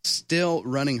 still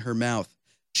running her mouth.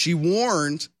 She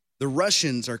warned the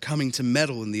Russians are coming to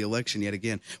meddle in the election yet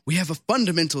again. We have a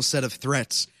fundamental set of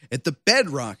threats at the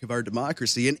bedrock of our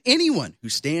democracy, and anyone who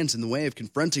stands in the way of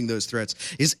confronting those threats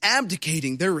is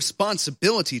abdicating their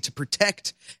responsibility to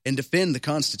protect and defend the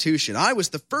Constitution. I was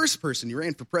the first person who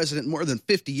ran for president in more than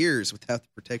 50 years without the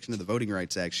protection of the Voting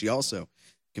Rights Act, she also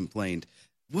complained.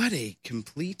 What a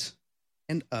complete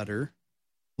and utter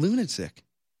lunatic.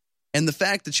 And the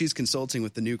fact that she's consulting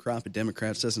with the new crop of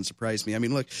Democrats doesn't surprise me.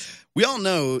 Look, we all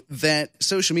know that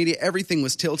social media, everything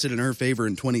was tilted in her favor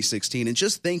in 2016. And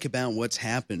just think about what's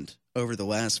happened over the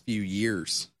last few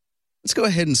years. Let's go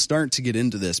ahead and start to get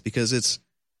into this because it's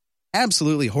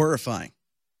absolutely horrifying.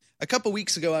 A couple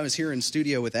weeks ago, I was here in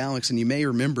studio with Alex, and you may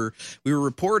remember we were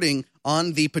reporting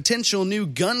on the potential new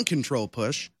gun control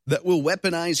push that will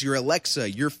weaponize your Alexa,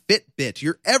 your Fitbit,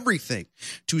 your everything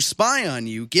to spy on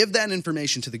you, give that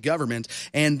information to the government,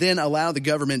 and then allow the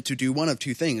government to do one of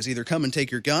two things, either come and take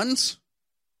your guns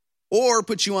or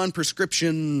put you on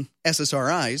prescription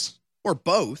SSRIs, or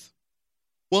both,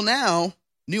 Well, now,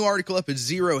 new article up at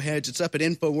Zero Hedge. It's up at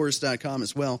Infowars.com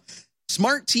as well.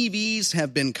 Smart TVs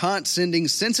have been caught sending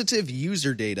sensitive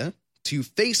user data to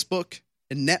Facebook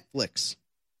and Netflix.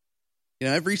 You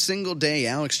know, every single day,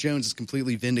 Alex Jones is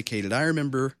completely vindicated. I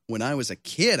remember when I was a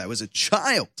kid, I was a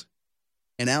child,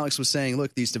 and Alex was saying,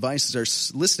 look, these devices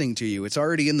are listening to you. It's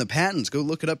already in the patents. Go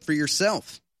look it up for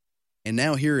yourself. And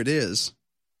now here it is,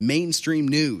 mainstream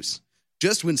news.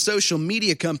 Just when social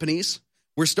media companies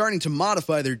were starting to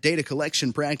modify their data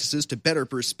collection practices to better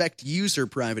respect user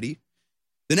privacy,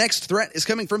 the next threat is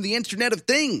coming from the Internet of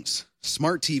Things.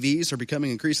 Smart TVs are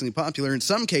becoming increasingly popular. In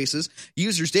some cases,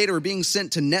 users' data are being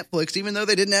sent to Netflix even though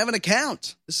they didn't have an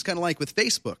account. This is kind of like with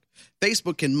Facebook.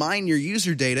 Facebook can mine your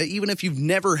user data even if you've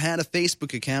never had a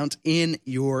Facebook account in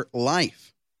your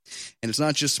life. And it's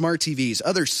not just smart TVs.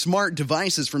 Other smart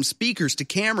devices, from speakers to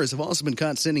cameras, have also been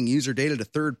caught sending user data to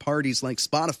third parties like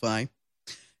Spotify.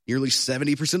 Nearly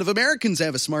 70% of Americans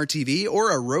have a smart TV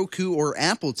or a Roku or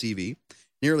Apple TV.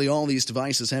 Nearly all these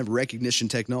devices have recognition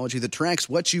technology that tracks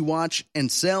what you watch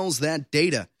and sells that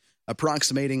data,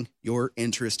 approximating your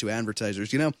interest to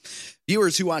advertisers. You know,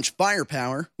 viewers who watch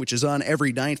Firepower, which is on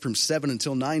every night from 7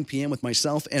 until 9 p.m. with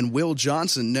myself and Will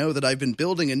Johnson, know that I've been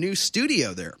building a new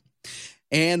studio there.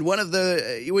 And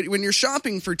when you're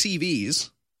shopping for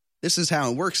TVs, this is how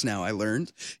it works now, I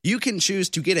learned. You can choose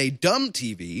to get a dumb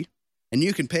TV, and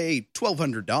you can pay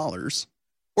 $1,200,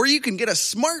 or you can get a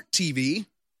smart TV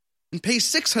and pay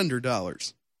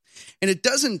 $600. And it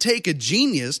doesn't take a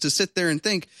genius to sit there and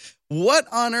think, what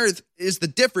on earth is the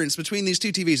difference between these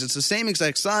two TVs? It's the same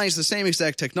exact size, the same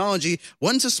exact technology.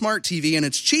 One's a smart TV and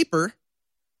it's cheaper,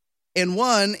 and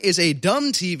one is a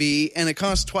dumb TV and it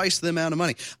costs twice the amount of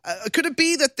money. Could it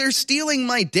be that they're stealing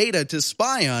my data to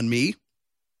spy on me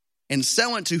and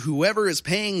sell it to whoever is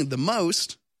paying the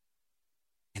most,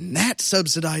 and that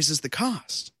subsidizes the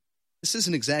cost? This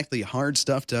isn't exactly hard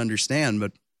stuff to understand,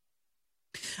 but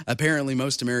apparently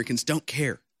most Americans don't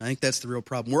care. I think that's the real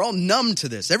problem. We're all numb to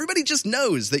this. Everybody just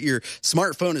knows that your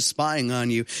smartphone is spying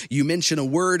on you. You mention a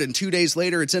word, and 2 days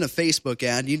later, it's in a Facebook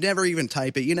ad. You never even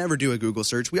type it. You never do a Google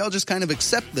search. We all just kind of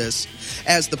accept this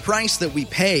as the price that we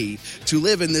pay to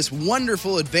live in this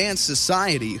wonderful, advanced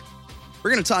society.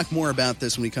 We're going to talk more about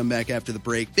this when we come back after the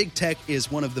break. Big tech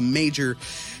is one of the major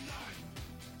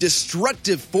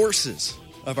destructive forces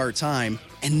of our time,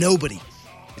 and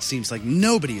it seems like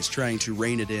nobody is trying to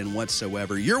rein it in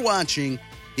whatsoever. You're watching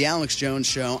The Alex Jones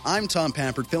Show. I'm Tom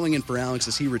Pappert, filling in for Alex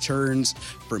as he returns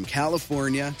from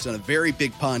California. It's on a very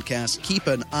big podcast. Keep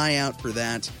an eye out for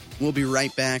that. We'll be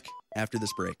right back after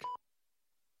this break.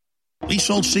 We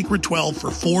sold Secret 12 for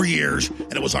 4 years,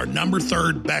 and it was our number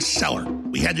 3 bestseller.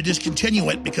 We had to discontinue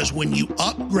it because when you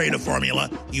upgrade a formula,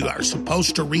 you are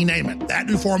supposed to rename it. That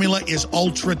new formula is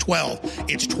Ultra 12.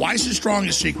 It's twice as strong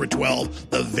as Secret 12,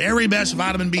 the very best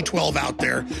vitamin B12 out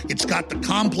there. It's got the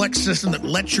complex system that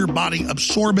lets your body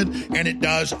absorb it, and it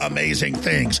does amazing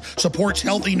things. Supports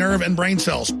healthy nerve and brain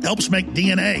cells, helps make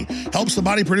DNA, helps the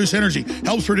body produce energy,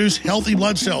 helps produce healthy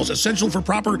blood cells, essential for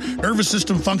proper nervous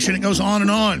system function. It goes on and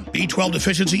on. B12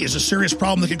 deficiency is a serious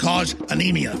problem that can cause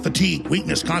anemia, fatigue,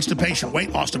 weakness, constipation, weight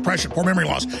loss, depression, poor memory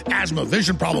loss, asthma,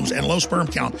 vision problems, and low sperm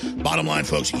count. Bottom line,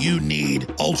 folks, you need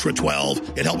Ultra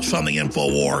 12. It helps fund the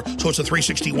InfoWar, so it's a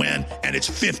 360 win, and it's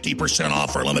 50%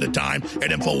 off for a limited time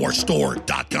at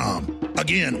InfoWarsStore.com.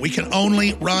 Again, we can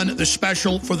only run the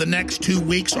special for the next 2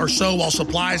 weeks or so while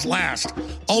supplies last.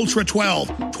 Ultra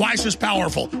 12, twice as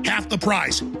powerful, half the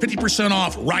price, 50%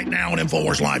 off right now at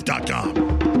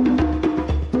InfoWarsLive.com.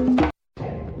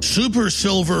 Super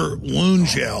Silver Wound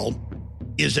Gel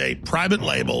is a private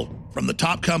label from the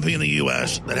top company in the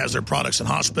U.S. that has their products in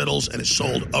hospitals and is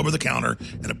sold over the counter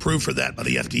and approved for that by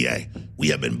the FDA. We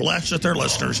have been blessed with their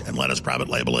listeners and let us private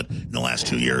label it in the last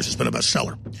 2 years. It's been a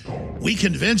bestseller. We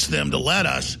convinced them to let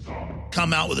us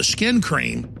come out with a skin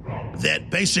cream that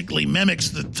basically mimics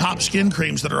the top skin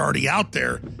creams that are already out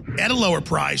there at a lower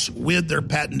price with their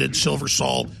patented Silver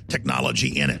Sol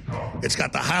technology in it. It's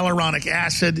got the hyaluronic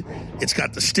acid, it's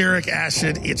got the stearic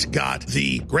acid, it's got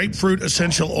the grapefruit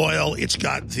essential oil, it's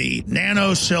got the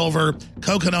nano silver,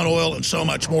 coconut oil, and so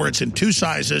much more. It's in 2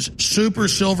 sizes, Super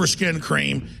Silver Skin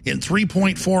Cream in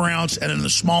 3.4 ounce and in the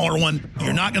smaller one.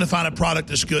 You're not going to find a product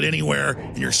this good anywhere,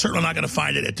 and you're certainly not going to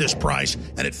find it at this price,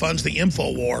 and it funds the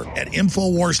InfoWar at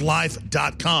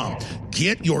InfoWarsLife.com.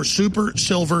 Get your Super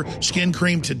Silver Skin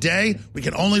Cream today. We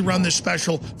can only run this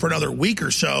special for another week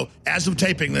or so as of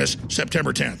taping this,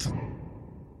 September 10th.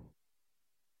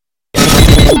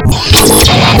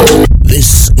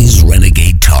 This is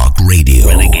Renegade Talk Radio.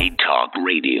 Renegade Talk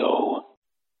Radio.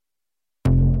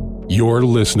 You're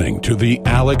listening to The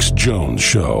Alex Jones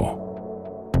Show.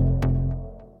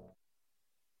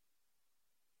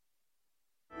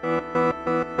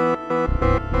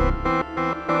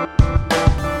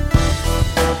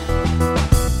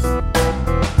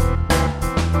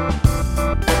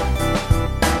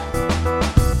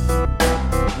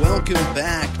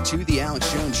 to the Alex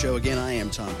Jones Show. Again, I am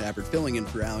Tom Pappert, filling in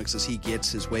for Alex as he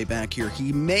gets his way back here.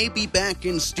 He may be back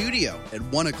in studio at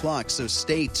 1 o'clock, so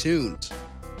stay tuned.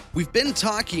 We've been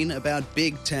talking about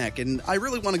big tech, and I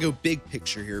really want to go big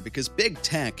picture here because big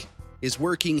tech is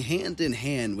working hand in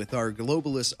hand with our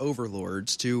globalist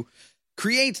overlords to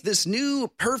create this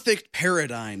new perfect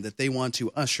paradigm that they want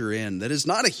to usher in that is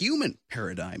not a human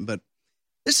paradigm. But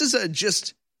this is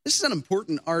an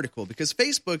important article because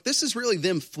Facebook, this is really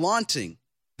them flaunting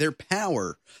their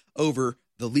power over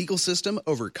the legal system,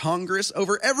 over Congress,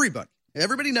 over everybody.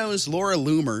 Everybody knows Laura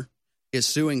Loomer is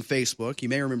suing Facebook. You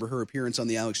may remember her appearance on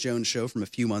the Alex Jones Show from a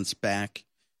few months back.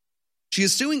 She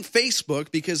is suing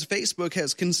Facebook because Facebook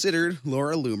has considered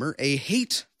Laura Loomer a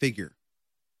hate figure.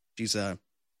 She's a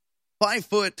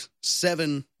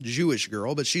 5'7" Jewish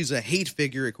girl, but she's a hate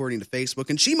figure according to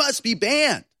Facebook, and she must be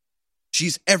banned.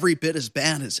 She's every bit as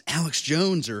bad as Alex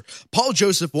Jones or Paul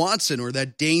Joseph Watson or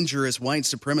that dangerous white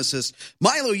supremacist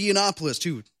Milo Yiannopoulos,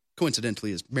 who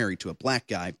coincidentally is married to a black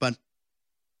guy. But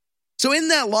so in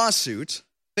that lawsuit,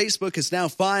 Facebook has now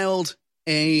filed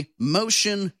a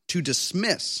motion to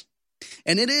dismiss.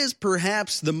 And it is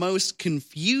perhaps the most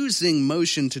confusing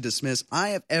motion to dismiss I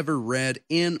have ever read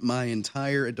in my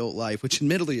entire adult life, which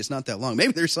admittedly is not that long.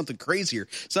 Maybe there's something crazier.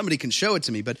 Somebody can show it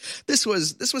to me, but this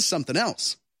was something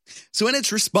else. So in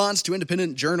its response to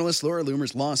independent journalist Laura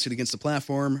Loomer's lawsuit against the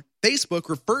platform, Facebook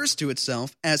refers to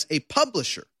itself as a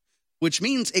publisher, which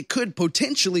means it could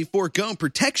potentially forego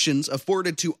protections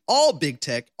afforded to all big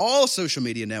tech, all social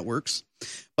media networks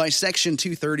by Section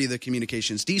 230 of the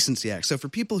Communications Decency Act. So for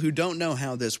people who don't know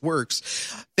how this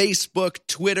works, Facebook,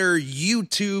 Twitter,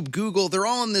 YouTube, Google, they're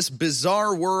all in this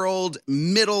bizarre world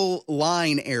middle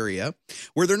line area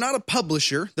where they're not a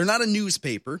publisher, they're not a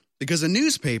newspaper, because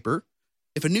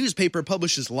if a newspaper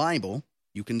publishes libel,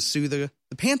 you can sue the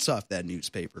pants off that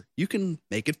newspaper. You can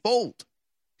make it fold.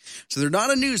 So they're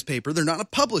not a newspaper, they're not a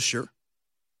publisher,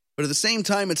 but at the same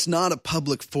time, it's not a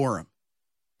public forum.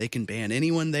 They can ban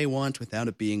anyone they want without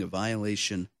it being a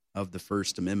violation of the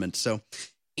First Amendment. So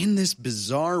in this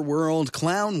bizarre world,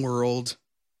 clown world,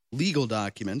 legal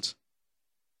document,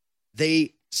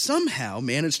 they somehow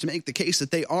managed to make the case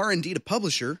that they are indeed a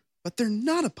publisher, but they're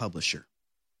not a publisher.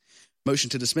 Motion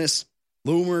to dismiss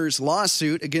Loomer's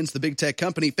lawsuit against the big tech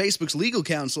company. Facebook's legal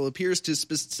counsel appears to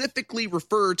specifically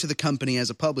refer to the company as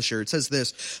a publisher. It says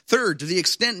this: third, to the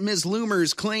extent Ms.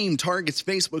 Loomer's claim targets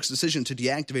Facebook's decision to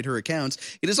deactivate her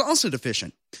accounts, it is also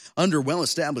deficient. Under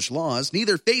well-established laws,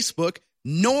 neither Facebook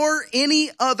nor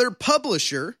any other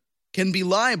publisher can be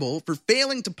liable for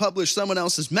failing to publish someone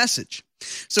else's message.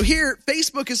 So here,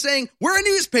 Facebook is saying, we're a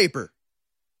newspaper.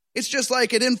 It's just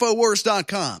like at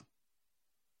Infowars.com.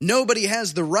 Nobody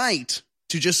has the right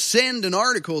to just send an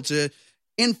article to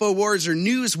Infowars or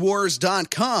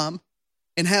Newswars.com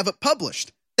and have it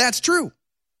published. That's true.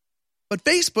 But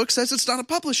Facebook says it's not a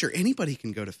publisher. Anybody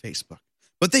can go to Facebook.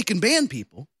 But they can ban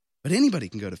people, but anybody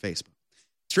can go to Facebook.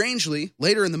 Strangely,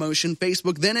 later in the motion,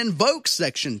 Facebook then invokes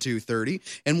Section 230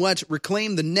 and what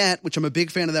Reclaim the Net, which I'm a big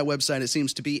fan of that website. It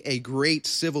seems to be a great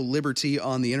civil liberty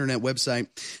on the internet website,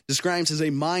 describes as a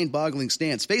mind-boggling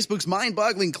stance. Facebook's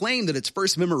mind-boggling claim that its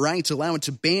First Amendment rights allow it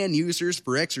to ban users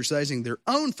for exercising their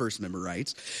own First Amendment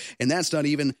rights. And that's not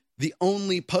even the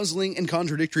only puzzling and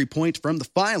contradictory point from the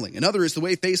filing. Another is the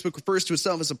way Facebook refers to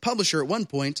itself as a publisher at one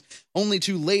point, only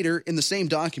to later in the same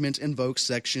document invoke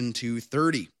Section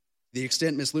 230. The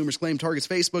extent Ms. Loomer's claim targets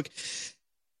Facebook,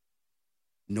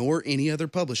 nor any other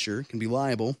publisher can be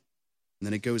liable. And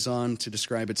then it goes on to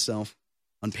describe itself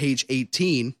on page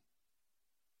 18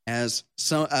 as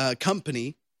a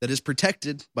company that is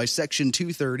protected by Section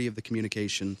 230 of the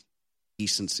Communications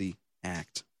Decency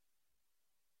Act.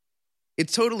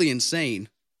 It's totally insane.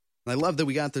 And I love that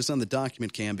we got this on the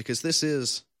document cam because this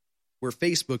is where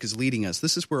Facebook is leading us.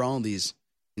 This is where all these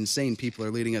insane people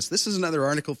are leading us. This is another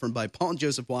article by Paul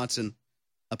Joseph Watson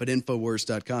up at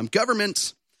Infowars.com.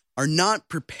 Governments are not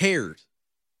prepared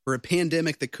for a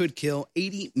pandemic that could kill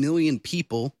 80 million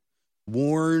people,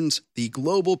 warns the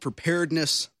Global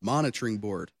Preparedness Monitoring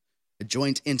Board, a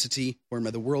joint entity formed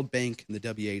by the World Bank and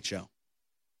the WHO.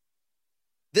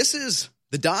 This is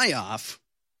the die-off,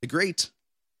 the great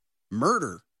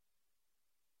murder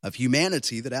of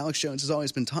humanity that Alex Jones has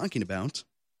always been talking about.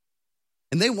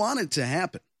 And they want it to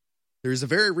happen. There is a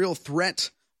very real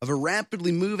threat of a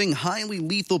rapidly moving, highly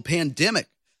lethal pandemic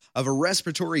of a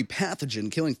respiratory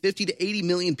pathogen killing 50 to 80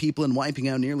 million people and wiping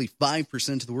out nearly 5%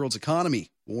 of the world's economy,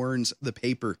 warns the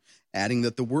paper, adding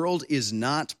that the world is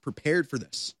not prepared for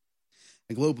this.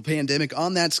 A global pandemic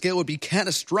on that scale would be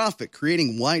catastrophic,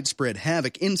 creating widespread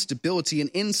havoc, instability, and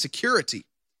insecurity.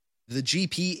 The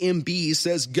GPMB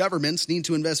says governments need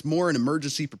to invest more in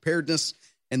emergency preparedness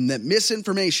and that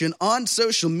misinformation on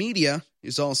social media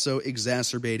is also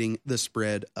exacerbating the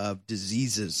spread of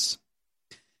diseases.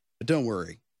 But don't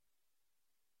worry.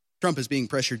 Trump is being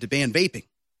pressured to ban vaping,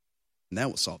 and that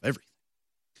will solve everything.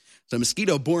 So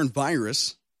mosquito-borne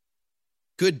virus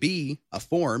could be a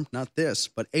form, not this,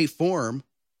 but a form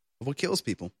of what kills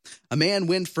people. A man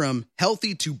went from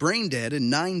healthy to brain dead in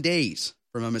 9 days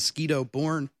from a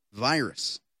mosquito-borne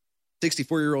virus.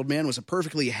 64-year-old man was a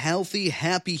perfectly healthy,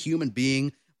 happy human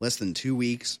being less than 2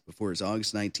 weeks before his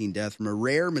August 19 death from a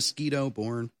rare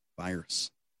mosquito-borne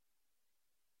virus.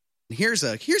 And here's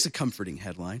a comforting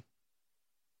headline.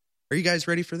 Are you guys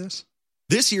ready for this?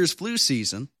 This year's flu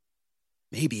season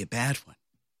may be a bad one.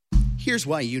 Here's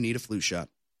why you need a flu shot.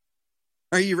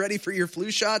 Are you ready for your flu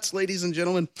shots, ladies and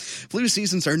gentlemen? Flu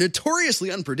seasons are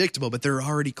notoriously unpredictable, but there are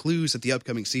already clues that the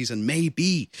upcoming season may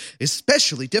be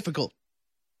especially difficult.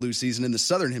 Flu season in the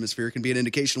southern hemisphere can be an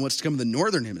indication of what's to come in the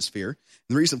northern hemisphere.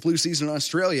 The recent flu season in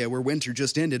Australia, where winter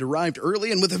just ended, arrived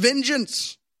early and with a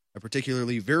vengeance. A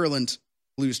particularly virulent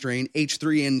flu strain,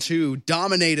 H3N2,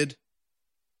 dominated.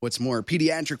 What's more,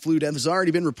 pediatric flu death has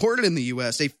already been reported in the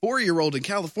U.S. A 4-year-old in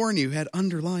California who had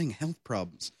underlying health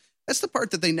problems. That's the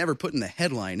part that they never put in the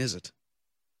headline, is it?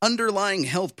 Underlying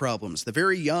health problems. The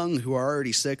very young who are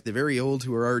already sick, the very old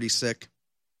who are already sick.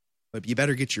 But you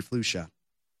better get your flu shot.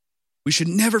 We should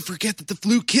never forget that the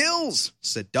flu kills,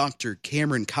 said Dr.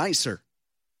 Cameron Kaiser,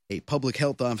 a public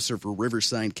health officer for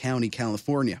Riverside County,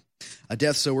 California. A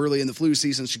death so early in the flu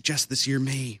season suggests this year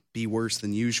may be worse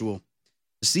than usual.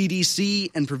 The CDC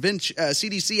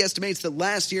estimates that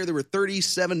last year there were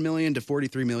 37 million to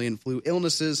 43 million flu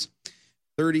illnesses,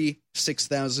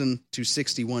 36,000 to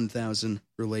 61,000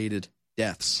 related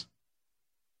deaths.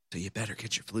 So you better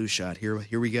get your flu shot. Here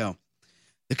we go.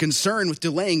 The concern with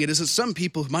delaying it is that some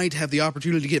people who might have the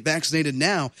opportunity to get vaccinated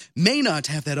now may not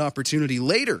have that opportunity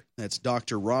later. That's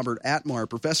Dr. Robert Atmar,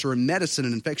 professor of medicine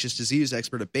and infectious disease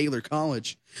expert at Baylor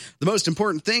College. The most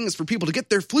important thing is for people to get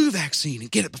their flu vaccine and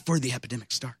get it before the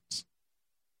epidemic starts.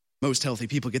 Most healthy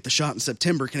people get the shot in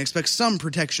September, can expect some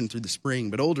protection through the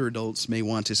spring, but older adults may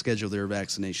want to schedule their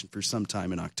vaccination for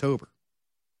sometime in October.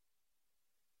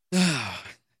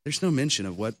 There's no mention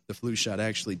of what the flu shot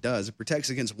actually does. It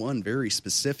protects against one very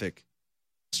specific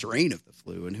strain of the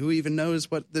flu, and who even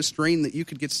knows what the strain that you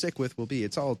could get sick with will be.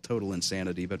 It's all total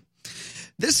insanity, but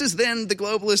this is then the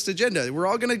globalist agenda. We're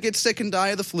all going to get sick and die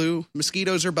of the flu.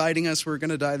 Mosquitoes are biting us. We're going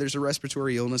to die. There's a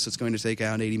respiratory illness that's going to take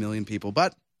out 80 million people,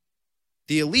 but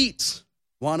the elites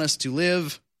want us to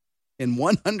live in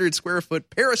 100-square-foot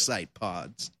parasite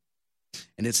pods,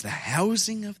 and it's the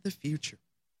housing of the future.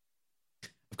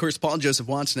 Of course, Paul Joseph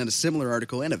Watson had a similar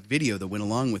article and a video that went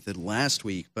along with it last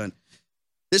week, but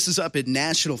this is up at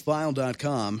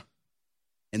nationalfile.com,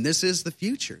 and this is the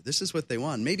future. This is what they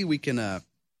want. Maybe we can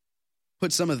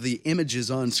put some of the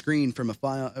images on screen from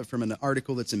an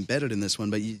article that's embedded in this one,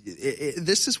 but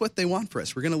this is what they want for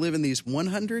us. We're going to live in these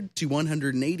 100 to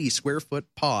 180 square foot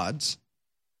pods,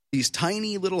 these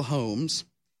tiny little homes,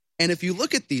 and if you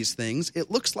look at these things, it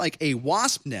looks like a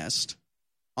wasp nest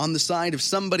on the side of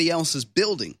somebody else's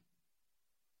building.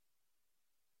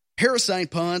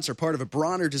 Parasite pods are part of a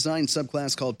broader design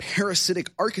subclass called parasitic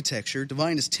architecture,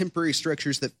 defined as temporary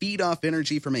structures that feed off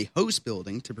energy from a host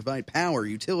building to provide power,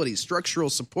 utilities, structural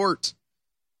support.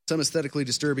 Some aesthetically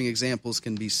disturbing examples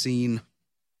can be seen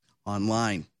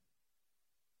online.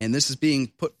 And this is being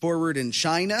put forward in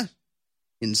China,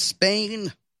 in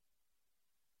Spain,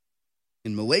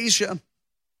 in Malaysia,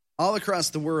 all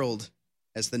across the world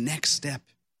as the next step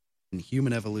in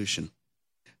human evolution.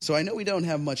 So I know we don't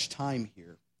have much time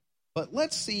here, but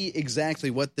let's see exactly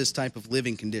what this type of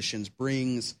living conditions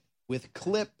brings with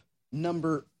clip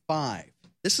number 5.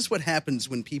 This is what happens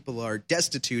when people are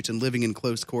destitute and living in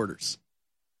close quarters.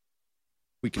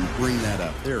 We can bring that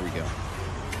up. There we go.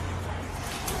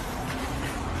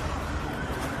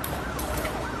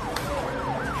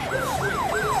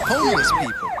 Homeless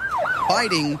people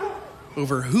fighting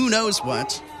over who knows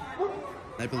what.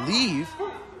 I believe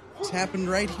it's happened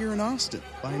right here in Austin,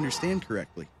 if I understand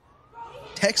correctly.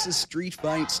 Texas Street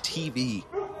Fights TV.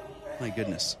 My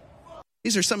goodness.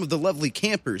 These are some of the lovely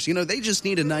campers. You know, they just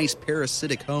need a nice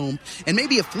parasitic home and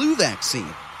maybe a flu vaccine,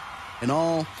 and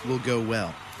all will go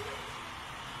well.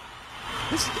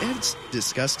 It's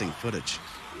disgusting footage.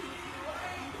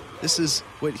 This is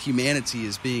what humanity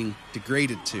is being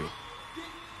degraded to,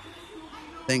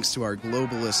 thanks to our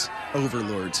globalist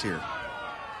overlords here.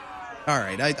 All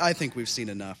right, I think we've seen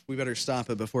enough. We better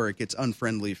stop it before it gets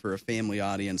unfriendly for a family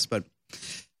audience. But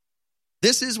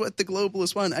this is what the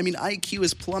globalists want. I mean, IQ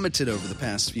has plummeted over the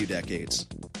past few decades.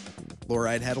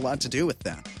 fluoride had a lot to do with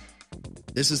that.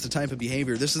 This is the type of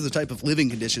behavior, this is the type of living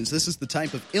conditions, this is the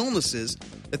type of illnesses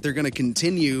that they're going to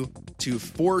continue to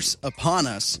force upon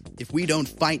us if we don't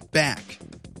fight back.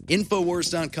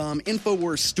 Infowars.com,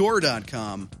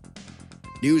 InfoWarsStore.com,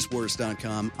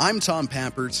 NewsWars.com. I'm Tom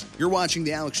Pappert. You're watching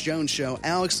The Alex Jones Show.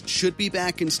 Alex should be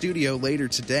back in studio later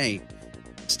today.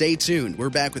 Stay tuned. We're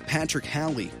back with Patrick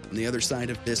Howley on the other side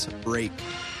of this break.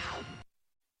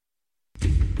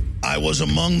 I was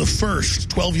among the first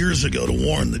 12 years ago to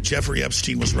warn that Jeffrey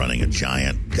Epstein was running a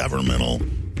giant governmental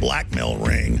blackmail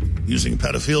ring using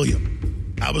pedophilia.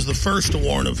 I was the first to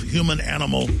warn of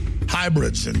human-animal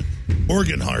hybrids and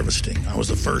organ harvesting. I was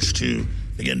the first to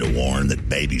begin to warn that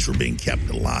babies were being kept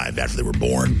alive after they were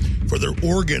born for their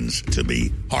organs to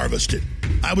be harvested.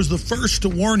 I was the first to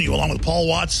warn you, along with Paul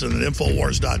Watson at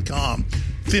Infowars.com,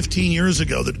 15 years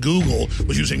ago, that Google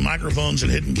was using microphones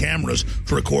and hidden cameras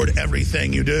to record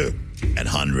everything you do, and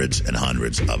hundreds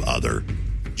of other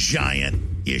giant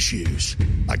issues,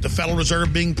 like the Federal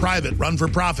Reserve being private, run for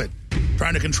profit,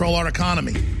 trying to control our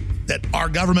economy, that our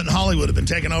government in Hollywood have been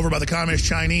taken over by the Communist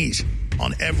Chinese.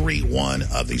 On every one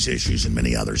of these issues and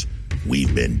many others,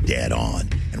 we've been dead on,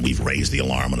 and we've raised the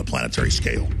alarm on a planetary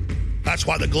scale. That's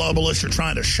why the globalists are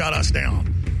trying to shut us down,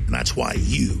 and that's why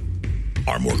you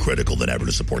are more critical than ever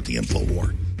to support the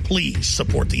InfoWar. Please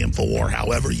support the InfoWar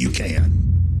however you can.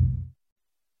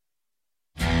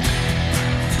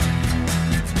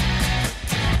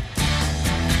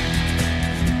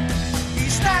 He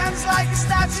stands like a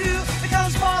statue,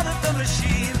 becomes part of the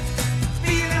machine,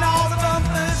 feeling all the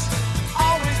bumpers,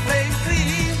 always playing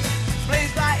clean,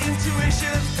 plays by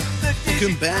intuition.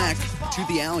 Welcome back to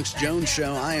the Alex Jones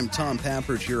Show. I am Tom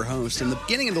Pappert, your host. In the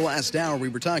beginning of the last hour, we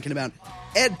were talking about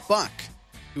Ed Buck,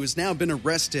 who has now been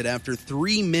arrested after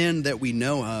 3 men that we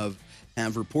know of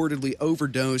have reportedly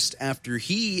overdosed after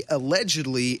he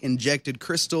allegedly injected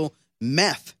crystal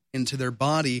meth into their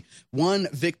body. One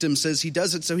victim says he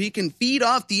does it so he can feed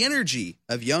off the energy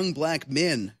of young black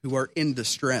men who are in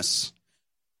distress.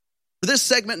 For this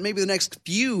segment, maybe the next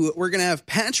few, we're going to have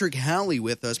Patrick Howley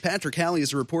with us. Patrick Howley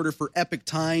is a reporter for Epic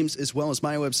Times, as well as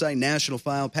my website, National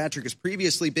File. Patrick has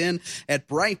previously been at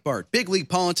Breitbart, Big League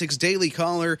Politics, Daily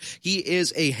Caller. He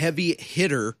is a heavy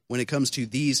hitter when it comes to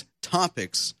these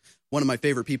topics. One of my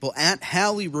favorite people, at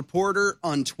Howley Reporter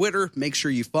on Twitter. Make sure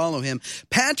you follow him.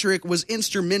 Patrick was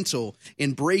instrumental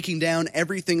in breaking down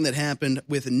everything that happened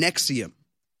with NXIVM,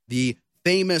 the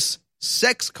famous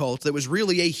sex cult that was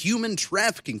really a human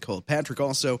trafficking cult. Patrick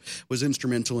also was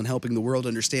instrumental in helping the world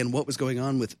understand what was going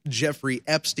on with Jeffrey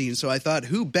Epstein. So I thought,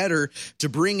 who better to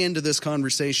bring into this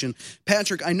conversation?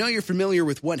 Patrick, I know you're familiar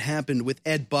with what happened with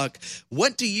Ed Buck.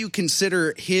 What do you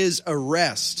consider his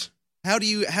arrest? What do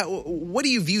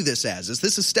you view this as? Is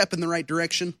this a step in the right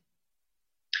direction?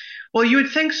 Well, you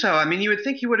would think so. I mean, you would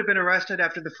think he would have been arrested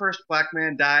after the first black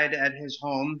man died at his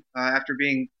home after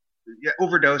being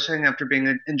overdosing, after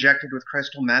being injected with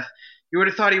crystal meth. You would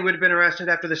have thought he would have been arrested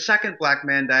after the second black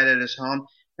man died at his home.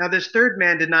 Now, this third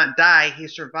man did not die. He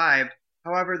survived.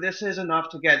 However, this is enough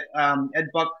to get Ed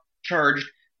Buck charged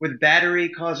with battery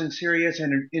causing serious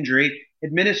injury,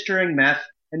 administering meth,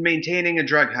 and maintaining a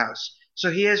drug house. So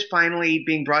he is finally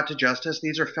being brought to justice.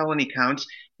 These are felony counts.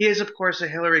 He is, of course, a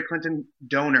Hillary Clinton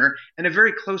donor and a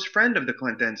very close friend of the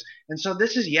Clintons. And so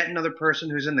this is yet another person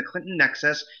who's in the Clinton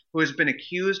nexus, who has been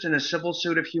accused in a civil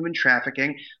suit of human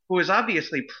trafficking, who is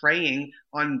obviously preying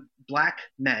on black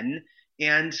men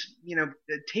and,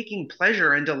 taking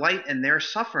pleasure and delight in their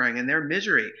suffering and their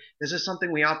misery. This is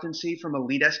something we often see from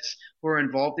elitists who are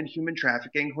involved in human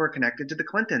trafficking, who are connected to the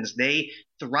Clintons. They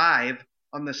thrive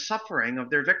on the suffering of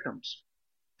their victims.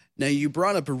 Now, you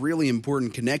brought up a really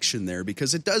important connection there,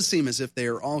 because it does seem as if they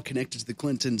are all connected to the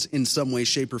Clintons in some way,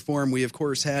 shape, or form. We, of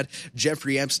course, had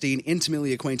Jeffrey Epstein,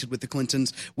 intimately acquainted with the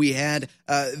Clintons. We had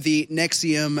the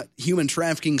NXIVM human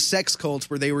trafficking sex cult,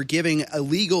 where they were giving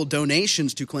illegal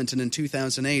donations to Clinton in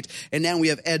 2008. And now we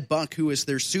have Ed Buck, who is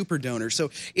their super donor.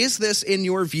 So is this, in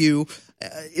your view,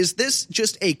 is this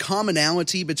just a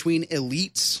commonality between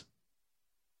elites?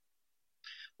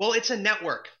 Well, it's a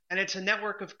network, and it's a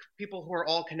network of people who are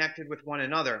all connected with one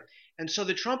another. And so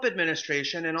the Trump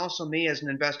administration, and also me as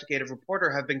an investigative reporter,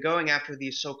 have been going after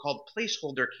these so-called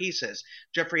placeholder cases.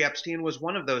 Jeffrey Epstein was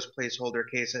one of those placeholder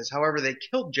cases. However, they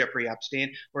killed Jeffrey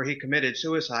Epstein, where he committed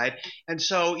suicide. And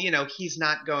so, he's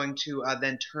not going to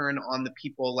then turn on the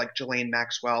people like Ghislaine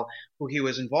Maxwell, who he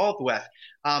was involved with.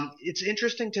 It's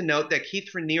interesting to note that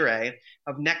Keith Raniere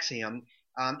of NXIVM,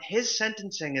 his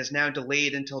sentencing is now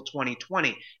delayed until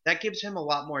 2020. That gives him a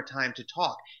lot more time to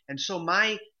talk. And so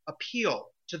my appeal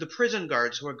to the prison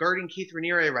guards who are guarding Keith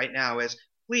Raniere right now is,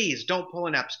 please don't pull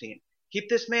an Epstein. Keep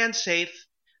this man safe,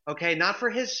 okay? Not for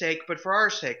his sake, but for our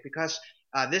sake, because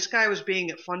this guy was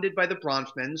being funded by the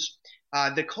Bronfmans.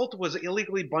 The cult was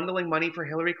illegally bundling money for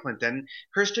Hillary Clinton.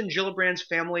 Kirsten Gillibrand's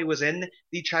family was in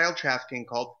the child trafficking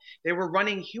cult. They were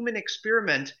running human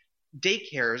experiment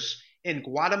daycares in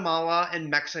Guatemala and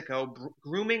Mexico,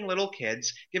 grooming little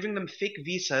kids, giving them fake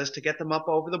visas to get them up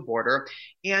over the border.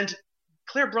 And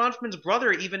Claire Bronfman's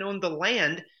brother even owned the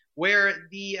land where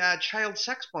the child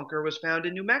sex bunker was found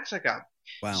in New Mexico.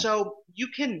 Wow. So you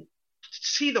can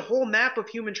see the whole map of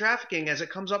human trafficking as it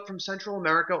comes up from Central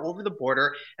America over the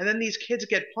border, and then these kids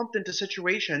get pumped into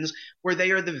situations where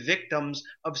they are the victims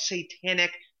of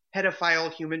satanic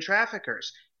pedophile human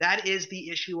traffickers. That is the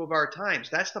issue of our times.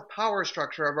 That's the power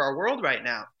structure of our world right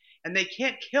now. And they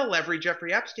can't kill every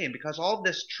Jeffrey Epstein because all of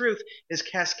this truth is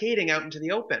cascading out into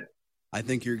the open. I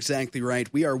think you're exactly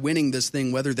right. We are winning this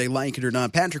thing whether they like it or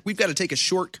not. Patrick, we've got to take a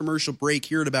short commercial break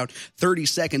here in about 30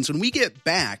 seconds. When we get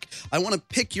back, I want to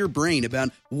pick your brain about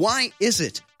why is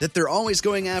it that they're always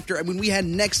going after – I mean, we had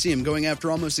NXIVM going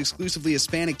after almost exclusively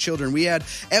Hispanic children. We had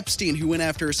Epstein who went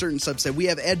after a certain subset. We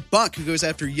have Ed Buck who goes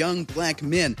after young black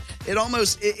men.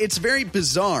 It's very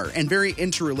bizarre and very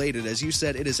interrelated. As you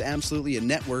said, it is absolutely a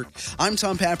network. I'm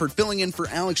Tom Pappert filling in for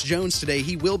Alex Jones today.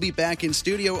 He will be back in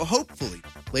studio, hopefully,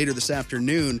 later this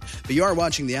afternoon. But you are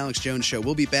watching The Alex Jones Show.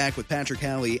 We'll be back with Patrick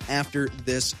Halley after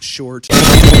this short.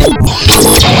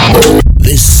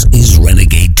 This is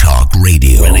Renegade Talk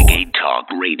Radio. Renegade Talk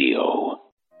Radio.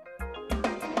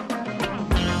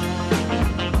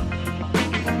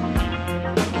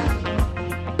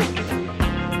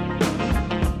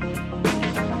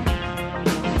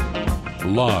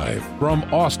 Live from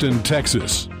Austin,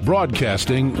 Texas,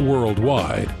 broadcasting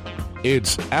worldwide,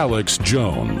 it's Alex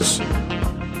Jones.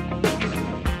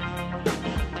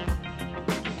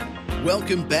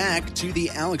 Welcome back to the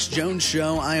Alex Jones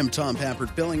Show. I am Tom Pappert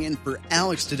filling in for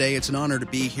Alex today. It's an honor to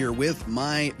be here with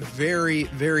my very,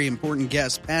 very important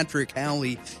guest, Patrick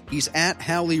Halley. He's at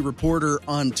Halley Reporter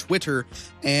on Twitter,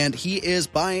 and he is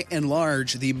by and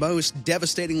large the most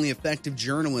devastatingly effective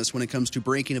journalist when it comes to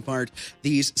breaking apart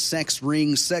these sex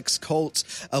rings, sex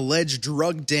cults, alleged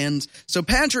drug dens. So,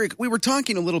 Patrick, we were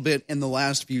talking a little bit in the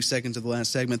last few seconds of the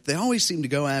last segment. They always seem to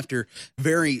go after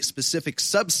very specific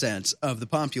subsets of the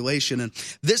population. And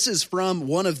this is from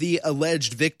one of the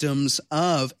alleged victims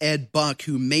of Ed Buck,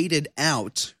 who made it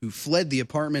out, who fled the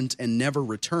apartment and never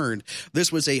returned.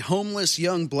 This was a homeless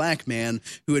young black man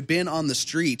who had been on the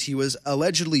street. He was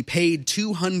allegedly paid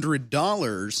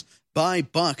 $200 by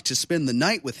Buck to spend the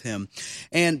night with him.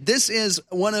 And this is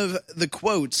one of the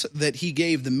quotes that he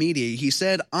gave the media. He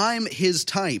said, "I'm his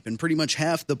type," and pretty much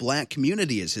half the black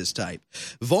community is his type.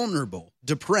 Vulnerable,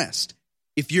 depressed.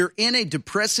 If you're in a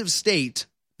depressive state,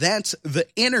 that's the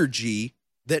energy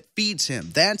that feeds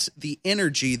him. That's the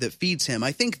energy that feeds him.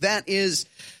 I think that is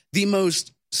the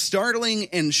most startling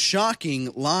and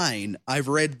shocking line I've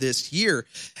read this year.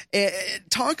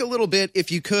 Talk a little bit,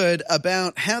 if you could,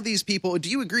 about how these people,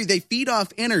 do you agree they feed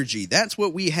off energy? That's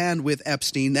what we had with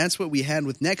Epstein. That's what we had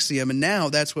with NXIVM. And now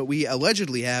that's what we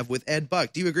allegedly have with Ed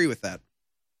Buck. Do you agree with that?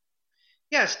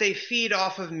 Yes, they feed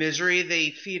off of misery. They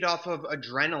feed off of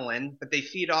adrenaline, but they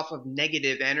feed off of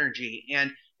negative energy.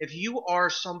 And if you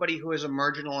are somebody who is a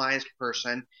marginalized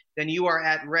person, then you are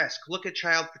at risk. Look at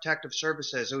Child Protective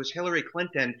Services. It was Hillary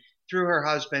Clinton, through her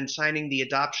husband, signing the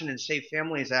Adoption and Safe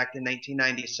Families Act in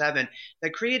 1997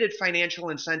 that created financial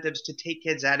incentives to take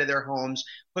kids out of their homes,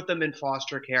 put them in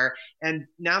foster care. And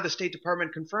now the State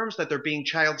Department confirms that they're being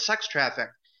child sex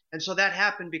trafficked. And so that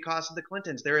happened because of the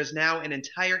Clintons. There is now an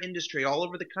entire industry all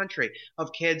over the country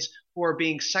of kids who are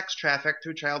being sex trafficked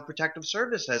through Child Protective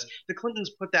Services. The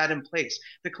Clintons put that in place.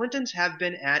 The Clintons have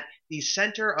been at the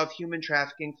center of human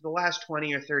trafficking for the last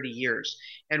 20 or 30 years.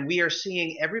 And we are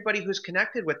seeing everybody who's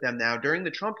connected with them now during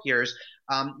the Trump years,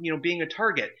 being a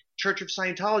target. Church of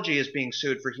Scientology is being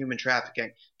sued for human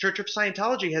trafficking. Church of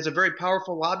Scientology has a very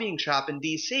powerful lobbying shop in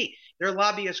D.C. Their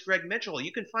lobbyist, Greg Mitchell,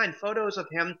 you can find photos of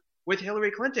him with Hillary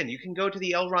Clinton. You can go to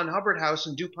the L. Ron Hubbard House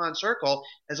in DuPont Circle,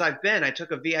 as I've been. I took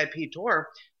a VIP tour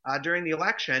during the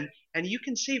election, and you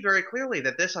can see very clearly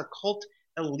that this occult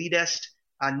elitist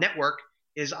network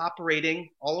is operating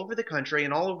all over the country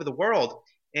and all over the world,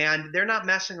 and they're not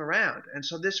messing around. And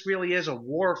so this really is a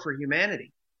war for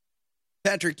humanity.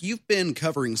 Patrick, you've been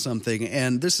covering something,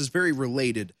 and this is very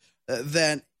related,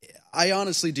 that I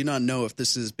honestly do not know if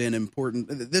this has been important.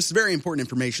 This is very important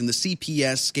information, the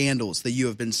CPS scandals that you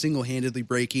have been single-handedly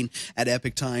breaking at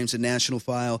Epoch Times and National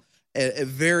File.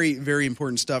 Very, very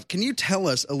important stuff. Can you tell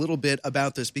us a little bit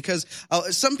about this? Because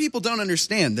some people don't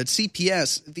understand that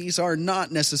CPS, these are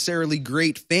not necessarily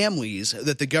great families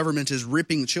that the government is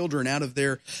ripping children out of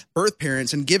their birth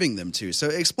parents and giving them to. So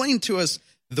explain to us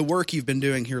the work you've been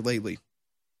doing here lately.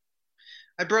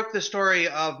 I broke the story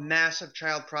of massive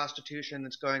child prostitution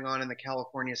that's going on in the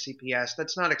California CPS.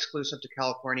 That's not exclusive to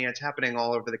California. It's happening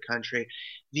all over the country.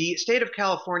 The state of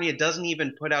California doesn't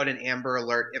even put out an Amber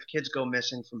Alert if kids go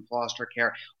missing from foster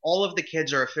care. All of the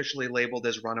kids are officially labeled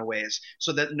as runaways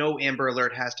so that no Amber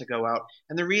Alert has to go out.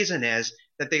 And the reason is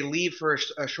that they leave for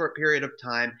a short period of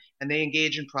time and they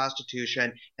engage in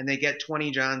prostitution and they get 20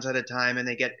 johns at a time and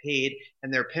they get paid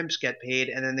and their pimps get paid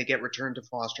and then they get returned to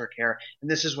foster care.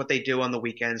 And this is what they do on the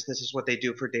weekends. This is what they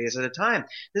do for days at a time.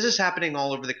 This is happening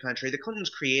all over the country. The Clintons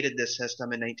created this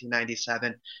system in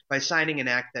 1997 by signing an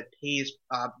act that pays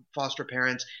foster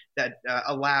parents, that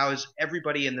allows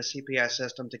everybody in the CPS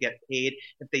system to get paid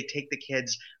if they take the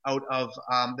kids out of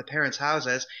the parents'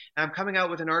 houses. And I'm coming out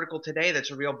with an article today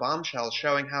that's a real bombshell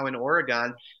showing how in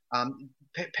Oregon,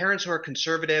 parents who are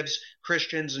conservatives,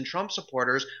 Christians, and Trump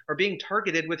supporters are being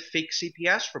targeted with fake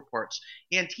CPS reports.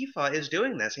 Antifa is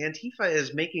doing this. Antifa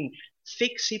is making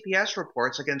fake CPS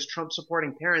reports against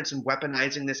Trump-supporting parents and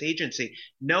weaponizing this agency,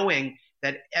 knowing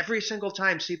that every single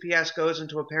time CPS goes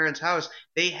into a parent's house,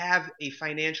 they have a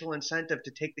financial incentive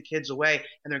to take the kids away,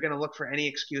 and they're going to look for any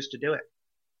excuse to do it.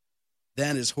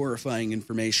 That is horrifying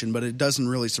information, but it doesn't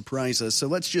really surprise us. So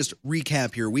let's just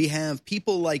recap here. We have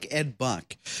people like Ed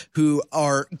Buck who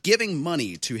are giving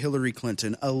money to Hillary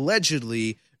Clinton,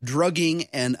 allegedly drugging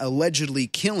and allegedly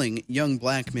killing young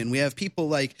black men. We have people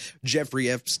like Jeffrey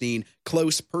Epstein,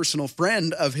 close personal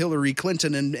friend of Hillary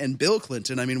Clinton and Bill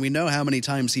Clinton. I mean, we know how many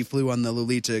times he flew on the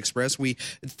Lolita Express. We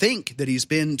think that he's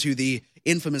been to the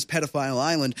infamous pedophile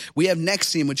island. We have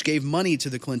NXIVM, which gave money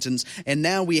to the Clintons, and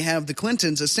now we have the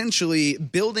Clintons essentially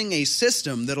building a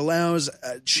system that allows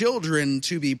children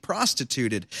to be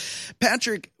prostituted.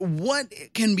 Patrick, what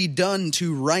can be done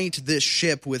to right this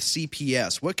ship with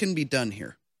CPS? What can be done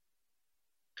here?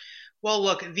 Well,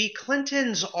 look, the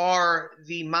Clintons are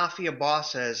the mafia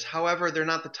bosses. However, they're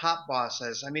not the top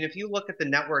bosses. I mean, if you look at the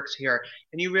networks here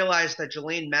and you realize that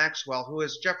Ghislaine Maxwell, who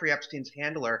is Jeffrey Epstein's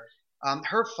handler,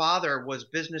 her father was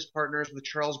business partners with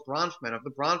Charles Bronfman of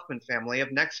the Bronfman family of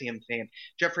NXIVM fame.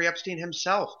 Jeffrey Epstein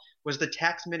himself was the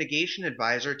tax mitigation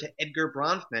advisor to Edgar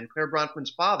Bronfman, Claire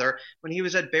Bronfman's father, when he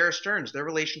was at Bear Stearns. Their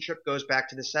relationship goes back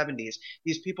to the 70s.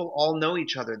 These people all know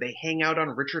each other. They hang out on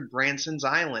Richard Branson's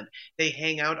island. They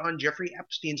hang out on Jeffrey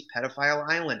Epstein's pedophile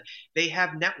island. They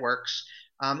have networks,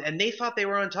 and they thought they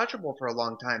were untouchable for a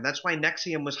long time. That's why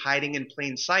NXIVM was hiding in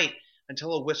plain sight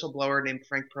until a whistleblower named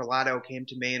Frank Perlato came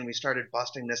to me and we started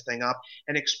busting this thing up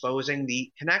and exposing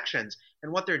the connections.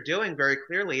 And what they're doing very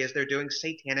clearly is they're doing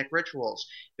satanic rituals.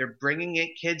 They're bringing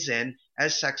kids in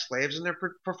as sex slaves and they're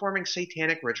performing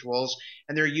satanic rituals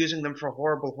and they're using them for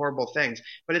horrible, horrible things.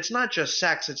 But it's not just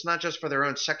sex. It's not just for their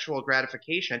own sexual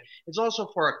gratification. It's also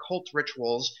for occult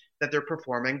rituals that they're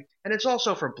performing, and it's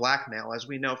also for blackmail. As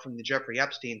we know from the Jeffrey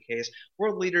Epstein case,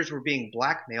 world leaders were being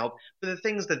blackmailed for the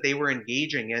things that they were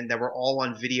engaging in that were all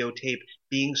on videotape,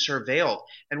 being surveilled.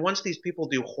 And once these people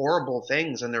do horrible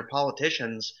things and they're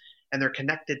politicians and they're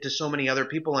connected to so many other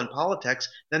people in politics,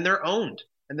 then they're owned.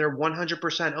 And they're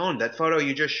 100% owned. That photo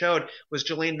you just showed was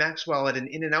Ghislaine Maxwell at an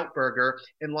In-N-Out Burger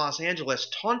in Los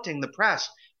Angeles taunting the press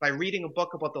by reading a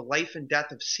book about the life and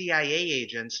death of CIA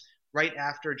agents right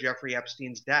after Jeffrey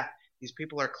Epstein's death. These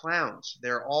people are clowns.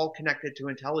 They're all connected to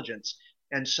intelligence.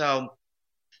 And so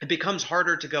it becomes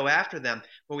harder to go after them,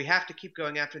 but we have to keep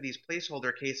going after these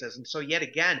placeholder cases. And so yet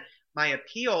again, my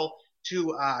appeal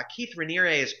to Keith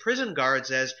Raniere's prison guards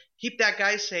is keep that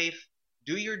guy safe,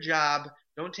 do your job,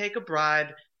 don't take a bribe,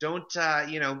 don't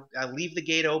leave the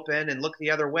gate open and look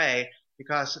the other way,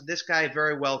 because this guy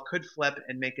very well could flip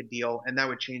and make a deal, and that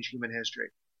would change human history.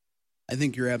 I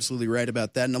think you're absolutely right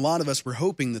about that. And a lot of us were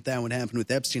hoping that that would happen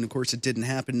with Epstein. Of course, it didn't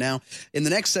happen. Now, in the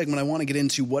next segment, I want to get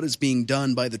into what is being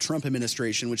done by the Trump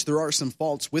administration, which there are some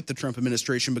faults with the Trump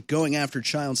administration, but going after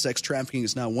child sex trafficking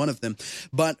is not one of them.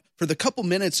 But for the couple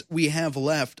minutes we have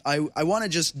left, I want to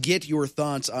just get your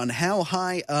thoughts on how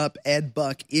high up Ed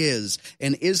Buck is,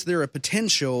 and is there a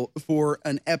potential for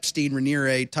an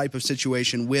Epstein-Raniere type of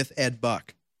situation with Ed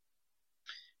Buck?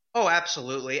 Oh,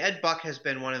 absolutely. Ed Buck has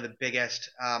been one of the biggest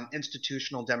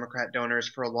institutional Democrat donors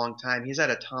for a long time. He's at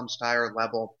a Tom Steyer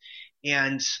level.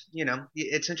 And,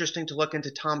 it's interesting to look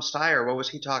into Tom Steyer. What was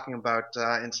he talking about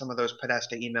in some of those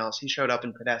Podesta emails? He showed up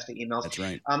in Podesta emails. That's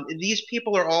right. These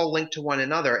people are all linked to one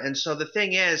another. And so the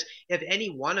thing is, if any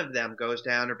one of them goes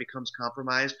down or becomes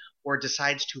compromised or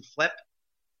decides to flip,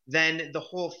 then the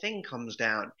whole thing comes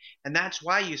down. And that's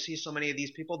why you see so many of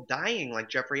these people dying like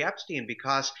Jeffrey Epstein,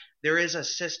 because there is a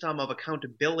system of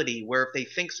accountability where if they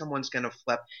think someone's going to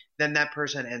flip, then that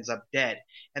person ends up dead.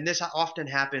 And this often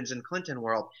happens in Clinton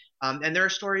world. And there are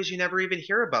stories you never even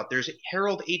hear about. There's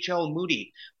Harold H.L.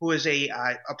 Moody, who is a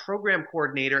program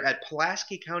coordinator at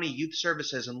Pulaski County Youth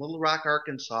Services in Little Rock,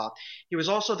 Arkansas. He was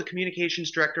also the communications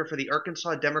director for the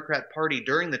Arkansas Democrat Party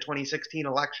during the 2016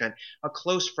 election, a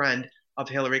close friend of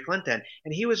Hillary Clinton.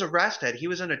 And he was arrested. He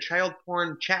was in a child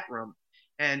porn chat room,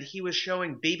 and he was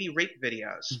showing baby rape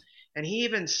videos. And he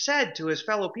even said to his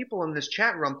fellow people in this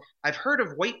chat room, "I've heard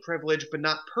of white privilege, but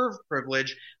not perv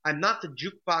privilege. I'm not the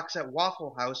jukebox at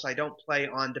Waffle House. I don't play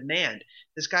on demand."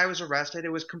 This guy was arrested.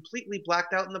 It was completely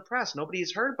blacked out in the press.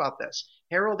 Nobody's heard about this.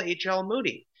 Harold H.L.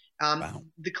 Moody. Wow.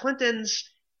 The Clintons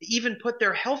even put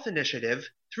their health initiative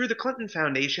through the Clinton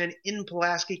Foundation in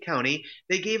Pulaski County.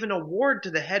 They gave an award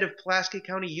to the head of Pulaski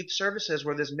County Youth Services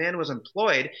where this man was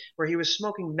employed, where he was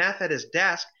smoking meth at his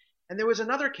desk. And there was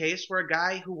another case where a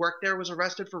guy who worked there was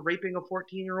arrested for raping a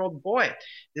 14-year-old boy.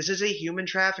 This is a human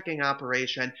trafficking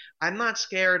operation. I'm not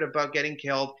scared about getting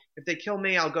killed. If they kill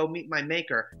me, I'll go meet my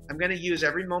maker. I'm going to use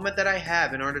every moment that I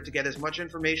have in order to get as much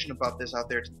information about this out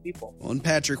there to the people. Well, and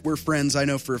Patrick, we're friends. I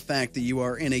know for a fact that you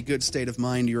are in a good state of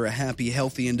mind. You're a happy,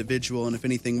 healthy individual, and if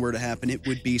anything were to happen, it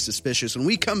would be suspicious. When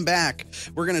we come back,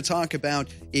 we're going to talk about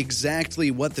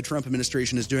exactly what the Trump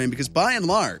administration is doing, because by and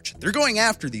large, they're going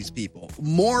after these people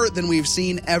more than we've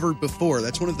seen ever before.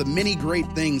 That's one of the many great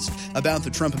things about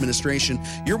the Trump administration.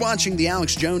 You're watching The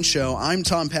Alex Jones Show. I'm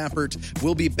Tom Pappert.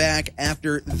 We'll be back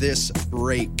after this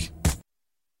break.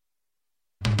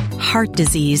 Heart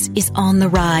disease is on the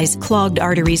rise. Clogged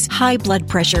arteries, high blood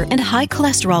pressure, and high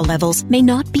cholesterol levels may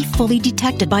not be fully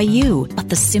detected by you, but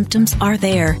the symptoms are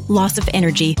there. Loss of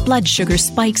energy, blood sugar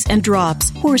spikes and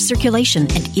drops, poor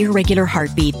circulation, and irregular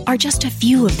heartbeat are just a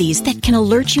few of these that can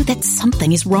alert you that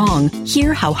something is wrong.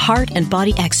 Hear how Heart and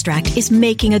Body Extract is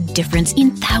making a difference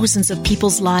in thousands of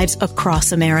people's lives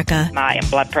across America. My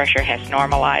blood pressure has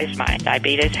normalized. My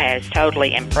diabetes has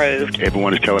totally improved.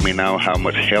 Everyone is telling me now how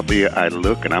much healthier I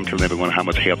look, and I'm telling everyone how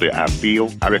much healthier I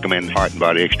feel. I recommend Heart and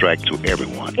Body Extract to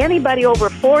everyone. Anybody over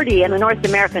 40 in the North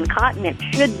American continent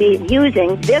should be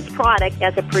using this product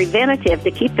as a preventative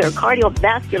to keep their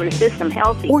cardiovascular system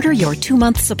healthy. Order your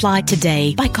 2-month supply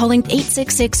today by calling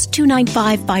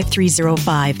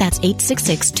 866-295-5305. That's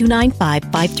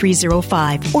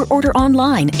 866-295-5305. Or order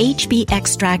online,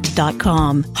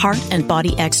 hbextract.com. Heart and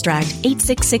Body Extract,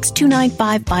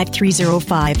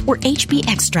 866-295-5305 or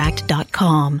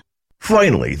hbextract.com.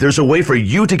 Finally, there's a way for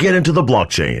you to get into the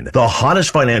blockchain, the hottest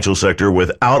financial sector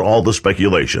without all the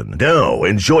speculation. Now,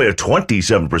 enjoy a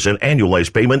 27%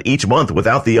 annualized payment each month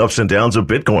without the ups and downs of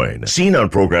Bitcoin. Seen on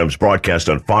programs broadcast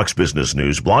on Fox Business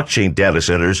News, blockchain data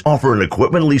centers offer an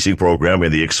equipment leasing program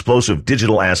in the explosive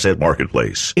digital asset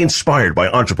marketplace. Inspired by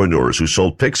entrepreneurs who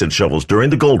sold picks and shovels during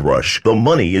the gold rush, the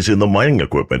money is in the mining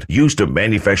equipment used to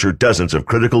manufacture dozens of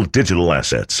critical digital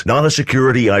assets. Not a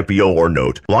security IPO or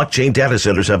note, blockchain data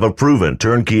centers have a proven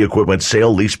turnkey equipment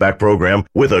sale leaseback program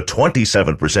with a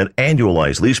 27%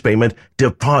 annualized lease payment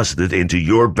deposited into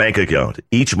your bank account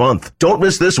each month. Don't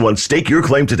miss this one. Stake your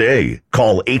claim today.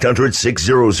 Call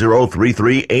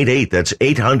 800-600-3388. That's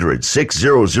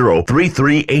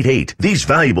 800-600-3388. These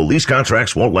valuable lease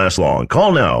contracts won't last long.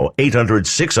 Call now.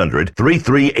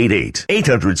 800-600-3388.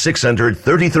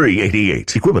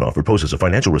 800-600-3388. Equipment offer poses a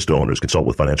financial risk to owners. Consult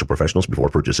with financial professionals before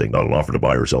purchasing. Not an offer to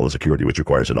buy or sell a security which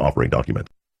requires an offering document.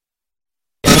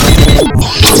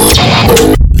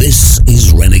 This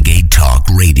is Renegade Talk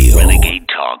Radio. Renegade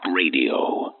Talk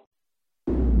Radio.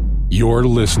 You're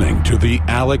listening to The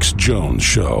Alex Jones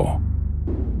Show.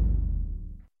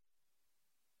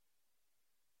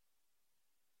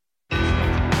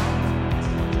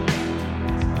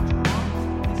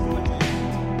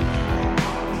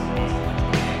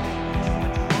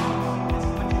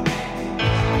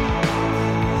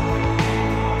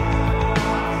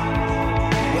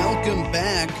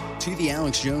 To the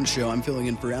Alex Jones Show. I'm filling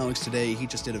in for Alex today. He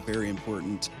just did a very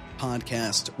important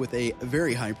podcast with a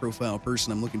very high-profile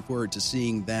person. I'm looking forward to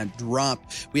seeing that drop.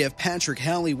 We have Patrick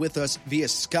Halley with us via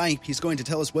Skype. He's going to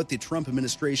tell us what the Trump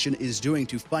administration is doing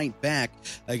to fight back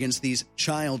against these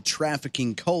child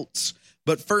trafficking cults.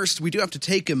 But first, we do have to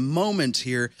take a moment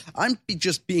here. I'm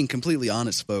just being completely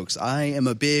honest, folks. I am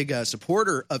a big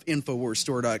supporter of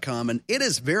InfoWarsStore.com, and it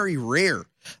is very rare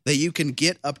that you can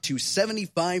get up to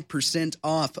 75%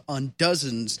 off on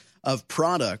dozens of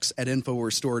products at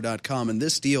InfoWarsStore.com. And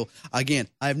this deal, again,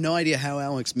 I have no idea how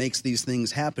Alex makes these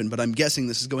things happen, but I'm guessing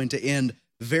this is going to end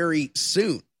very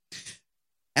soon.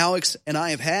 Alex and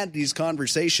I have had these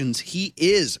conversations. He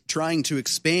is trying to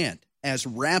expand as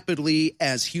rapidly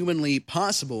as humanly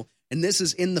possible. And this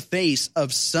is in the face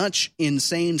of such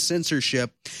insane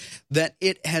censorship that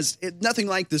nothing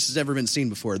like this has ever been seen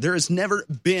before. There has never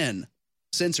been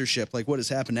censorship like what has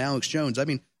happened to Alex Jones. I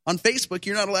mean, on Facebook,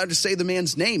 you're not allowed to say the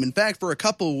man's name. In fact, for a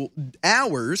couple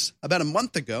hours, about a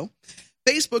month ago,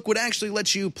 Facebook would actually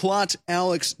let you plot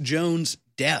Alex Jones'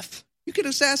 death. You could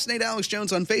assassinate Alex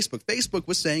Jones on Facebook. Facebook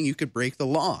was saying you could break the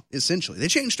law, essentially. They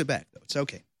changed it back, though. It's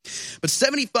okay. But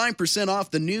 75% off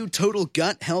the new Total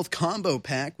Gut Health Combo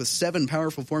Pack with 7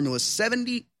 powerful formulas.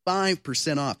 75%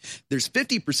 off. There's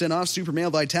 50% off Super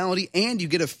Male Vitality, and you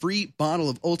get a free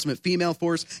bottle of Ultimate Female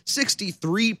Force.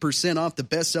 63% off the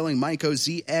best-selling Myco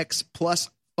ZX Plus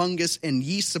Fungus and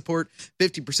Yeast Support.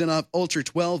 50% off Ultra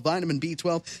 12 Vitamin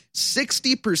B12.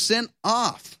 60%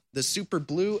 off the Super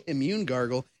Blue Immune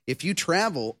Gargle. If you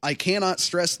travel, I cannot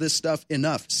stress this stuff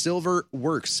enough. Silver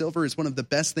works. Silver is one of the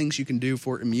best things you can do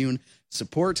for immune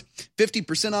support.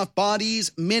 50% off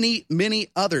Bodies, many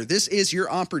other. This is your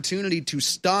opportunity to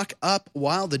stock up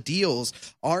while the deals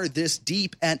are this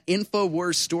deep at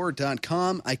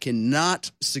InfoWarsStore.com. I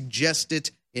cannot suggest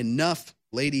it enough,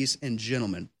 ladies and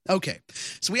gentlemen. Okay,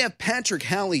 so we have Patrick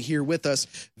Halley here with us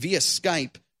via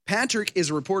Skype. Patrick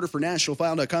is a reporter for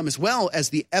NationalFile.com as well as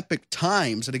the Epic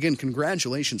Times. And again,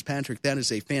 congratulations, Patrick. That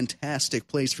is a fantastic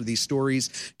place for these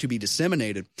stories to be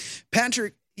disseminated.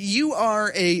 Patrick, you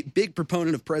are a big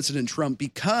proponent of President Trump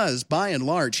because, by and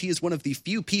large, he is one of the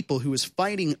few people who is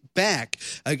fighting back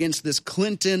against this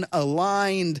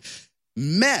Clinton-aligned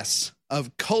mess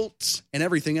of cults and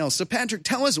everything else. So, Patrick,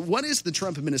 tell us, what is the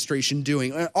Trump administration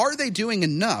doing? Are they doing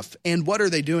enough? And what are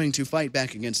they doing to fight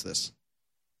back against this?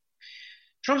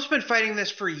 Trump's been fighting this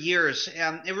for years.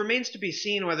 It remains to be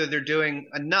seen whether they're doing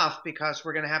enough because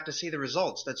we're going to have to see the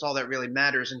results. That's all that really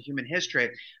matters in human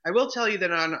history. I will tell you that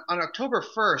on October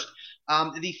 1st,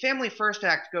 the Family First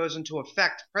Act goes into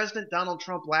effect. President Donald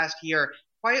Trump last year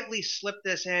quietly slipped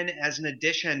this in as an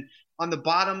addition on the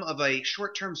bottom of a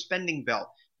short-term spending bill.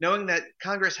 Knowing that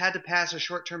Congress had to pass a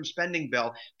short-term spending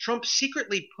bill, Trump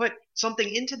secretly put something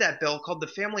into that bill called the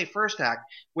Family First Act,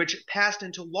 which passed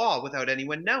into law without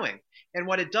anyone knowing. And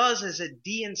what it does is it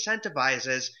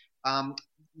de-incentivizes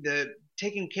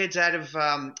taking kids out of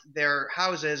their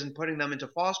houses and putting them into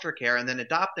foster care and then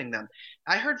adopting them.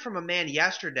 I heard from a man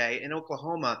yesterday in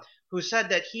Oklahoma who said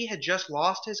that he had just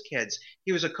lost his kids.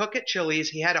 He was a cook at Chili's.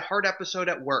 He had a heart episode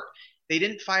at work. They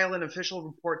didn't file an official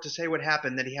report to say what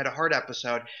happened, that he had a heart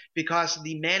episode, because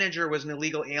the manager was an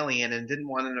illegal alien and didn't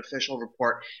want an official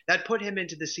report. That put him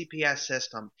into the CPS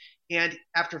system. And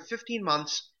after 15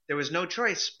 months, there was no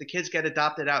choice. The kids get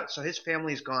adopted out. So his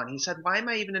family's gone. He said, why am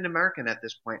I even an American at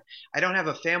this point? I don't have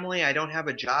a family. I don't have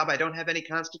a job. I don't have any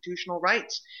constitutional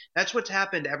rights. That's what's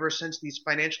happened ever since these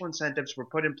financial incentives were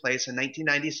put in place in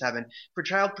 1997 for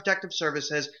Child Protective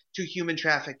Services to human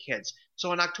trafficked kids.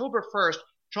 So on October 1st,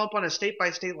 Trump on a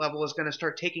state-by-state level is going to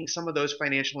start taking some of those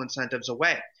financial incentives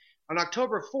away. On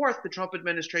October 4th, the Trump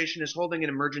administration is holding an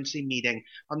emergency meeting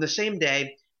on the same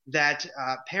day that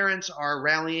parents are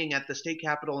rallying at the state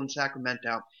capitol in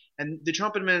Sacramento. And the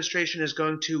Trump administration is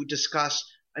going to discuss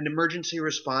an emergency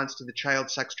response to the child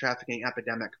sex trafficking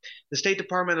epidemic. The State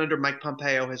Department under Mike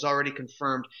Pompeo has already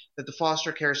confirmed that the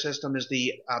foster care system is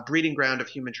the breeding ground of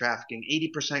human trafficking.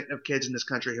 80% of kids in this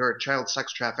country who are child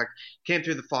sex trafficked came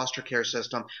through the foster care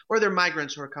system, or they're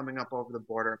migrants who are coming up over the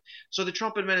border. So the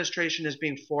Trump administration is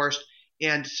being forced,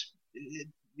 and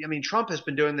I mean, Trump has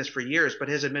been doing this for years, but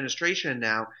his administration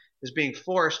now is being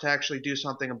forced to actually do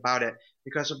something about it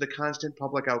because of the constant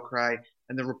public outcry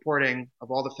and the reporting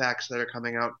of all the facts that are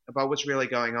coming out about what's really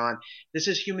going on. This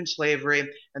is human slavery,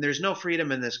 and there's no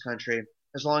freedom in this country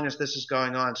as long as this is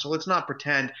going on. So let's not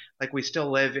pretend like we still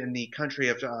live in the country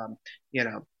of,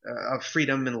 of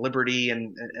freedom and liberty,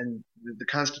 and the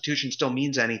Constitution still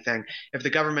means anything if the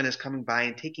government is coming by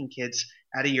and taking kids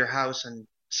out of your house and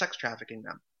sex trafficking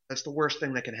them. That's the worst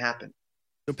thing that can happen.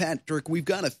 So, Patrick, we've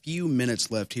got a few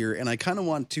minutes left here, and I kind of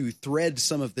want to thread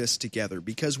some of this together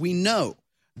because we know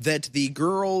that the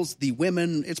girls, the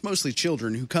women, it's mostly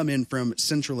children who come in from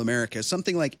Central America.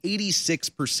 Something like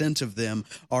 86% of them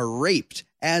are raped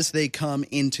as they come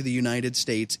into the United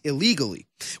States illegally.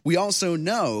 We also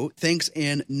know, thanks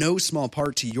in no small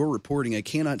part to your reporting, I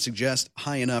cannot suggest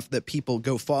high enough that people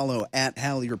go follow at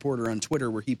Halley Reporter on Twitter,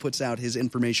 where he puts out his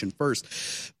information first.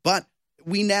 But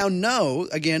we now know,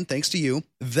 again, thanks to you,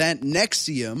 that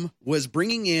NXIVM was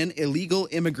bringing in illegal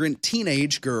immigrant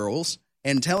teenage girls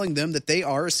and telling them that they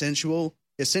are essential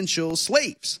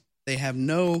slaves. They have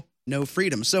no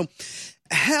freedom. So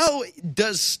How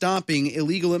does stopping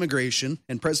illegal immigration,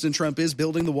 and President Trump is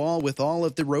building the wall with all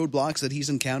of the roadblocks that he's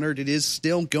encountered, it is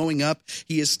still going up.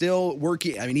 He is still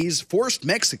working. I mean, he's forced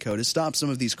Mexico to stop some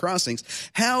of these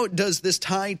crossings. How does this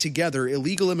tie together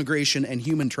illegal immigration and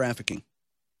human trafficking?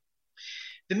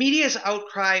 The media's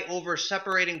outcry over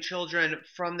separating children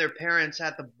from their parents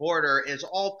at the border is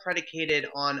all predicated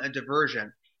on a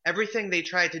diversion. Everything they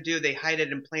tried to do, they hide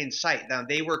it in plain sight. Now,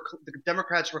 the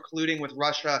Democrats were colluding with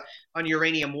Russia on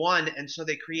Uranium One, and so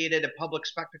they created a public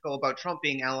spectacle about Trump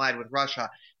being allied with Russia.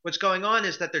 What's going on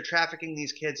is that they're trafficking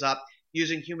these kids up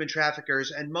using human traffickers,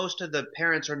 and most of the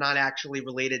parents are not actually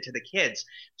related to the kids.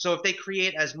 So if they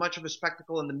create as much of a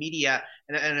spectacle in the media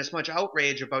and as much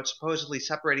outrage about supposedly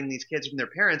separating these kids from their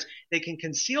parents, they can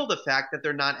conceal the fact that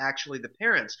they're not actually the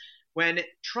parents. When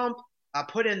Trump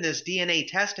put in this DNA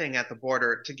testing at the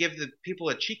border to give the people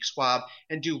a cheek swab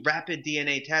and do rapid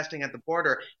DNA testing at the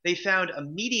border, they found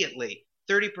immediately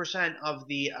 30% of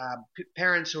the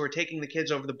parents who were taking the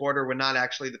kids over the border were not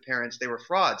actually the parents. They were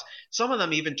frauds. Some of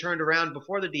them even turned around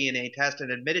before the DNA test and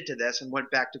admitted to this and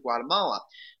went back to Guatemala.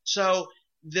 So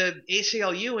the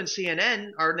ACLU and CNN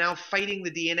are now fighting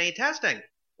the DNA testing.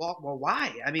 Well,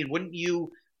 why? I mean, wouldn't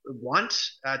you want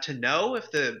to know if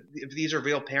these are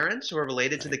real parents who are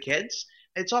related to the kids?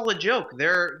 It's all a joke.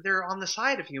 They're on the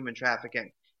side of human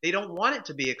trafficking. They don't want it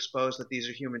to be exposed that these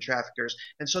are human traffickers,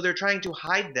 and so they're trying to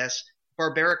hide this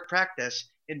barbaric practice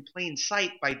in plain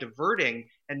sight by diverting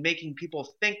and making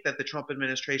people think that the Trump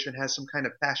administration has some kind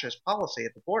of fascist policy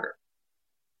at the border.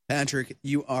 Patrick,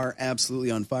 you are absolutely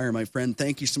on fire, my friend.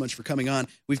 Thank you so much for coming on.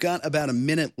 We've got about a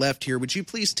minute left here. Would you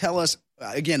please tell us,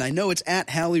 again, I know it's at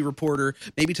Howley Reporter.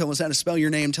 Maybe tell us how to spell your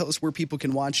name. Tell us where people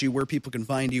can watch you, where people can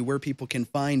find you, where people can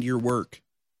find your work.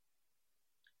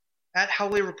 At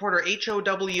Howley Reporter,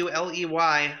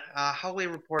 Howley, Howley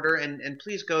Reporter, and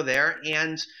please go there.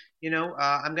 And,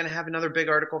 I'm going to have another big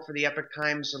article for the Epoch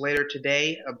Times later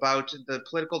today about the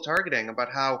political targeting,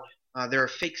 about how there are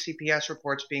fake CPS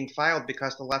reports being filed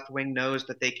because the left wing knows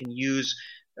that they can use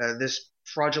this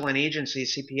fraudulent agency,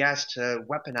 CPS, to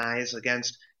weaponize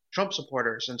against Trump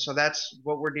supporters. And so that's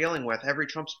what we're dealing with. Every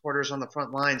Trump supporter is on the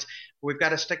front lines. We've got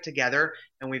to stick together,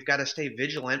 and we've got to stay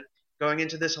vigilant going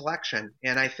into this election.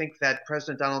 And I think that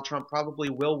President Donald Trump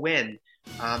probably will win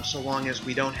so long as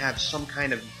we don't have some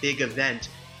kind of big event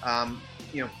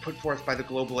put forth by the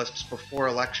globalists before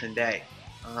Election Day.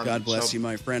 God bless you,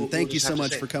 my friend. Thank you so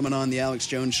much for coming on the Alex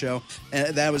Jones Show.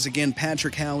 That was, again,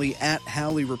 Patrick Howley at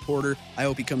Howley Reporter. I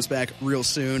hope he comes back real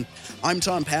soon. I'm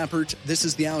Tom Pappert. This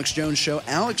is the Alex Jones Show.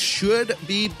 Alex should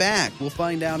be back. We'll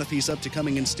find out if he's up to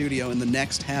coming in studio in the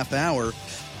next half hour.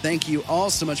 Thank you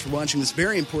all so much for watching this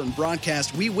very important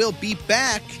broadcast. We will be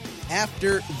back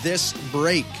after this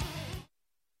break.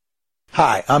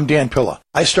 Hi, I'm Dan Pilla.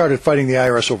 I started fighting the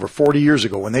IRS over 40 years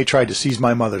ago when they tried to seize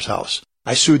my mother's house.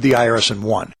 I sued the IRS and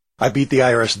won. I beat the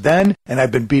IRS then, and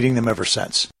I've been beating them ever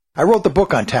since. I wrote the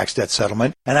book on tax debt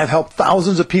settlement, and I've helped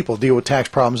thousands of people deal with tax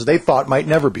problems they thought might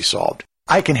never be solved.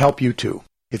 I can help you too.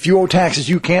 If you owe taxes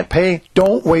you can't pay,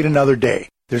 don't wait another day.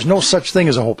 There's no such thing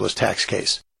as a hopeless tax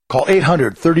case. Call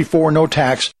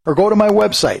 800-34-NO-TAX or go to my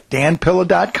website,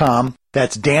 danpilla.com.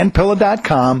 That's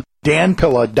danpilla.com,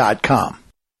 danpilla.com.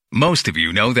 Most of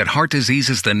you know that heart disease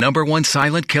is the #1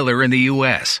 silent killer in the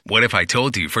U.S. What if I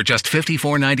told you for just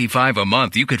 $54.95 a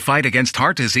month you could fight against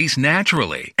heart disease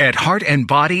naturally? At Heart and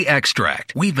Body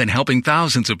Extract, we've been helping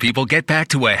thousands of people get back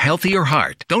to a healthier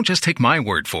heart. Don't just take my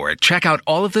word for it. Check out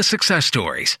all of the success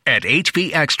stories at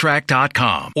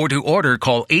hbextract.com, or to order,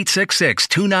 call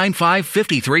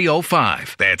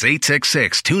 866-295-5305. That's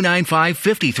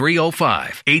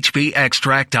 866-295-5305.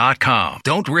 hbextract.com.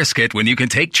 Don't risk it when you can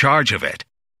take charge of it.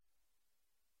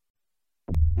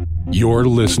 You're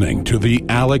listening to The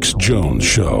Alex Jones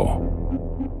Show.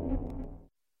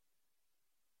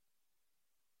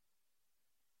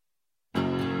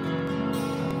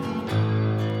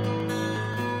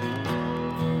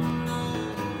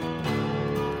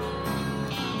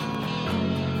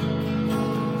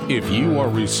 If you are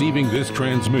receiving this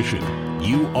transmission,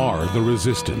 you are the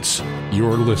resistance.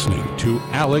 You're listening to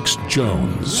Alex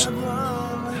Jones. For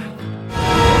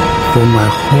my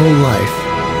whole life,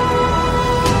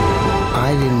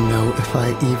 I didn't know if I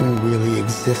even really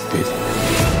existed.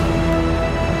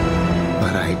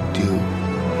 But I do.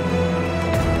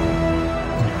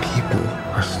 And people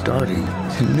are starting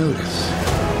to notice.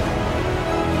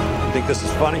 Think this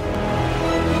is funny?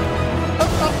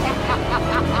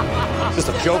 Is this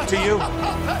a joke to you?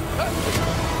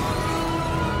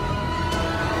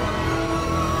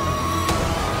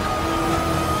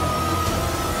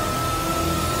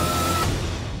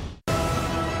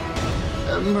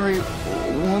 Murray,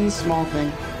 one small thing?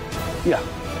 Yeah.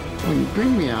 When you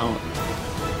bring me out,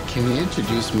 can you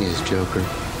introduce me as Joker?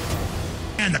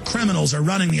 And the criminals are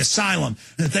running the asylum,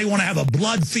 and that they want to have a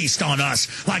blood feast on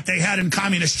us like they had in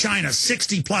communist China,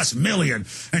 60-plus million,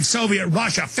 and Soviet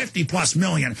Russia, 50-plus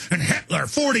million, and Hitler,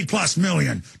 40-plus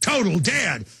million, total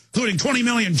dead, including 20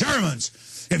 million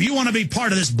Germans. If you want to be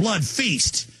part of this blood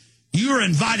feast, you're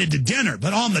invited to dinner,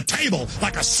 but on the table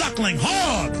like a suckling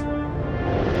hog.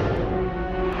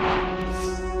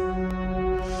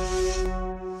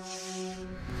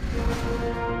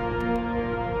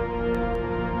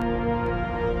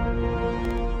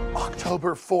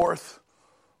 October 4th,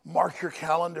 mark your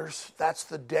calendars. That's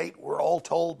the date we're all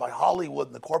told by Hollywood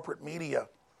and the corporate media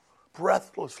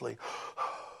breathlessly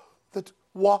that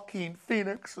Joaquin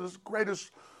Phoenix's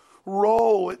greatest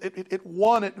role, it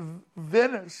won at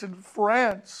Venice in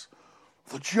France.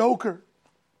 The Joker.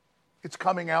 It's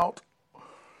coming out.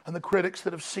 And the critics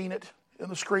that have seen it in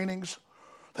the screenings,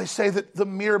 they say that the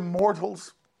mere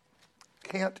mortals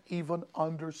can't even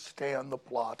understand the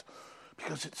plot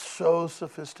because it's so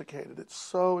sophisticated. It's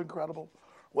so incredible.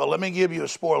 Well, let me give you a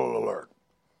spoiler alert.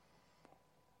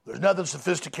 There's nothing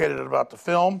sophisticated about the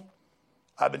film.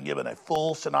 I've been given a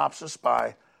full synopsis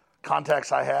by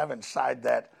contacts I have inside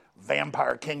that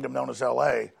vampire kingdom known as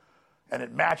L.A., and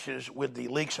it matches with the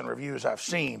leaks and reviews I've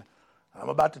seen. I'm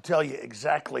about to tell you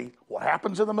exactly what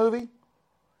happens in the movie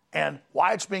and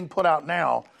why it's being put out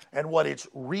now and what its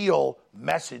real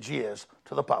message is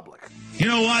to the public. You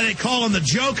know why they call him the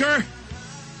Joker?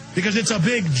 Because it's a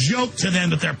big joke to them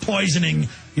that they're poisoning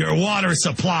your water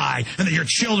supply and that your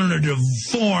children are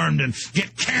deformed and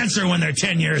get cancer when they're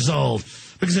 10 years old.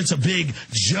 Because it's a big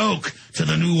joke to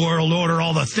the New World Order,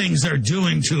 all the things they're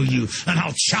doing to you and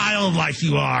how childlike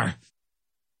you are.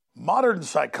 Modern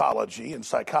psychology and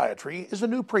psychiatry is a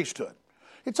new priesthood.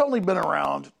 It's only been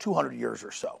around 200 years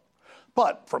or so.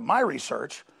 But from my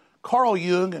research, Carl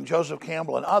Jung and Joseph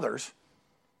Campbell and others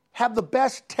have the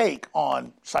best take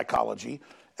on psychology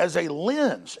as a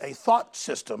lens, a thought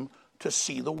system to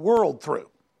see the world through.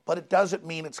 But it doesn't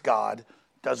mean it's God,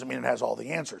 doesn't mean it has all the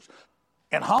answers.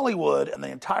 And Hollywood and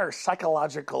the entire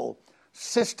psychological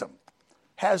system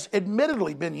has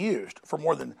admittedly been used for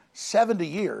more than 70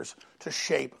 years to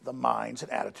shape the minds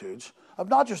and attitudes of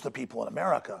not just the people in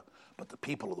America, but the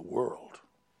people of the world.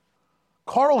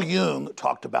 Carl Jung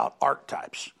talked about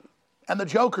archetypes, and the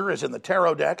Joker is in the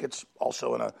tarot deck. It's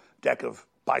also in a deck of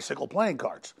bicycle playing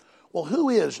cards. Well, who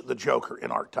is the Joker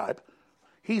in archetype?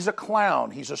 He's a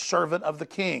clown. He's a servant of the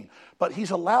king, but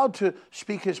he's allowed to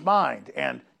speak his mind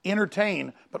and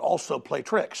entertain, but also play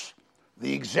tricks.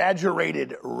 The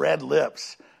exaggerated red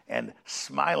lips and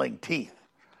smiling teeth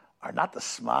are not the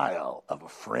smile of a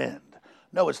friend.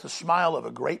 No, it's the smile of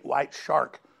a great white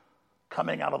shark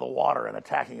coming out of the water and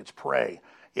attacking its prey.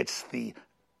 It's the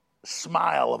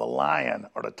smile of a lion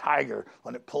or a tiger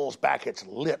when it pulls back its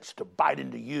lips to bite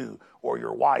into you or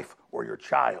your wife or your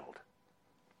child.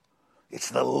 It's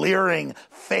the leering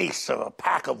face of a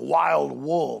pack of wild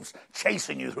wolves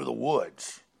chasing you through the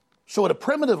woods. So at a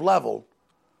primitive level,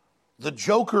 the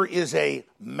Joker is a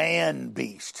man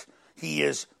beast. He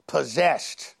is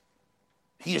possessed.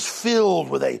 He is filled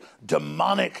with a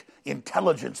demonic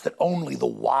intelligence that only the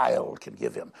wild can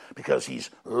give him because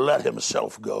he's let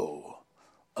himself go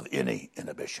of any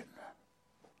inhibition.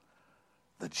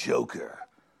 The Joker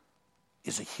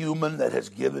is a human that has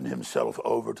given himself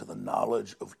over to the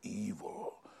knowledge of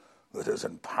evil, that has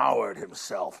empowered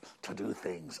himself to do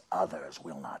things others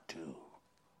will not do.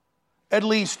 At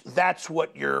least that's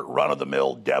what your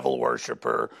run-of-the-mill devil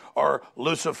worshiper or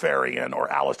Luciferian or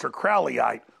Aleister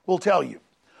Crowleyite will tell you.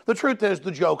 The truth is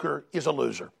the Joker is a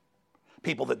loser.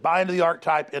 People that buy into the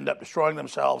archetype end up destroying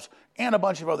themselves and a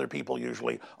bunch of other people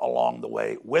usually along the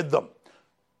way with them.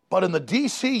 But in the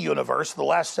DC universe, the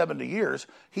last 70 years,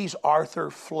 he's Arthur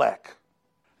Fleck.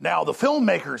 Now, the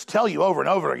filmmakers tell you over and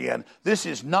over again, this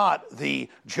is not the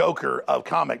Joker of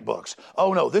comic books.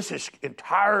 Oh, no, this is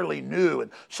entirely new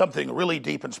and something really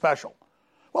deep and special.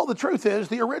 Well, the truth is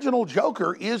the original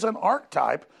Joker is an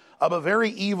archetype of a very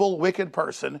evil, wicked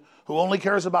person who only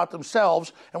cares about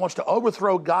themselves and wants to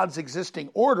overthrow God's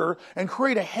existing order and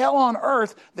create a hell on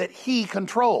earth that he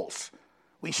controls.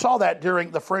 We saw that during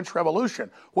the French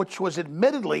Revolution, which was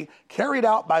admittedly carried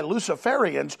out by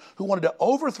Luciferians who wanted to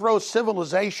overthrow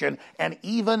civilization and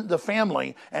even the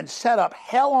family and set up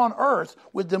hell on earth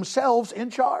with themselves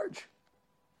in charge.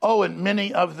 Oh, and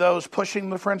many of those pushing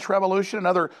the French Revolution and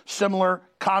other similar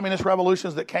communist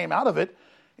revolutions that came out of it,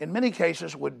 in many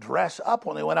cases would dress up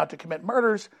when they went out to commit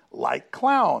murders like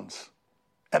clowns.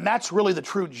 And that's really the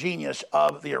true genius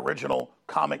of the original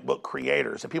comic book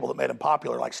creators and people that made them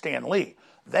popular like Stan Lee.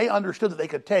 They understood that they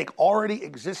could take already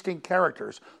existing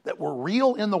characters that were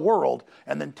real in the world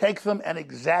and then take them and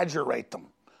exaggerate them,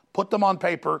 put them on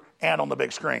paper and on the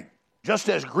big screen. Just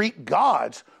as Greek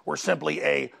gods were simply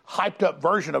a hyped up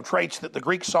version of traits that the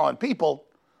Greeks saw in people,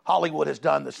 Hollywood has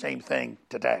done the same thing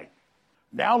today.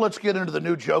 Now let's get into the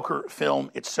new Joker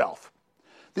film itself.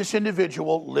 This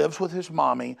individual lives with his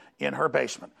mommy in her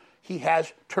basement. He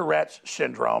has Tourette's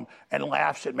syndrome and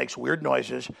laughs and makes weird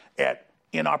noises at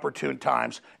inopportune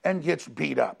times and gets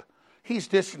beat up. He's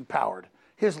disempowered.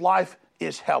 His life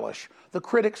is hellish. The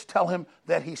critics tell him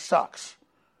that he sucks.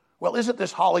 Well, isn't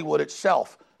this Hollywood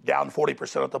itself down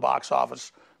 40% at the box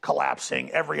office,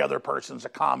 collapsing? Every other person's a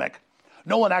comic.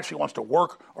 No one actually wants to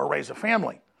work or raise a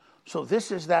family. So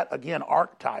this is that, again,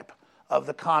 archetype of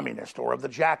the communist or of the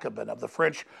Jacobin, of the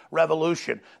French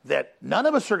Revolution, that none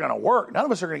of us are going to work, none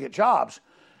of us are going to get jobs.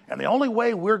 And the only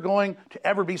way we're going to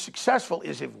ever be successful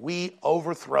is if we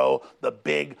overthrow the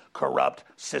big corrupt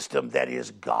system that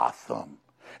is Gotham.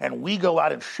 And we go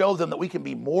out and show them that we can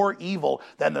be more evil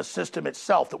than the system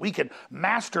itself, that we can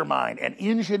mastermind and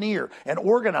engineer and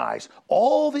organize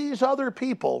all these other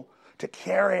people to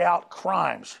carry out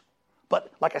crimes.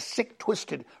 But like a sick,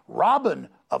 twisted Robin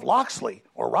of Locksley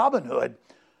or Robin Hood,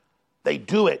 they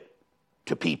do it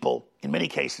to people, in many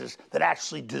cases, that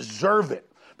actually deserve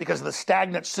it, because the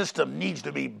stagnant system needs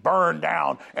to be burned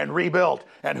down and rebuilt.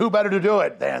 And who better to do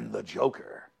it than the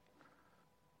Joker?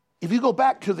 If you go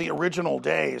back to the original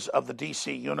days of the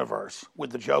DC universe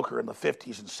with the Joker in the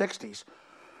 50s and 60s,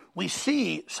 we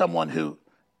see someone who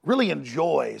really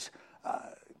enjoys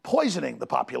poisoning the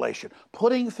population,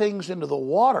 putting things into the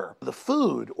water, the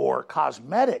food or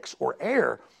cosmetics or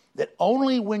air, that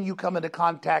only when you come into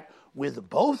contact with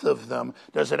both of them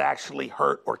does it actually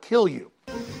hurt or kill you.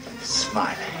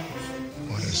 Smiley.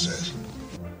 What is this?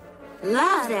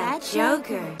 Love that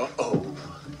Joker.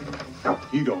 Uh-oh.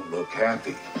 You don't look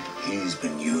happy. He's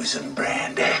been using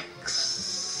Brand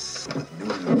X.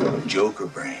 The new Joker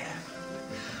brand.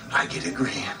 I get a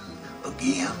grin.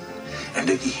 Again and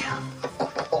again.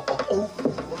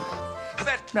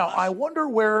 Now, I wonder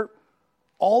where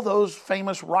all those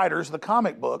famous writers of the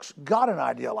comic books got an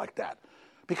idea like that.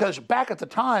 Because back at the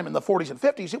time in the 40s and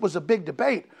 50s, it was a big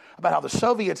debate about how the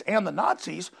Soviets and the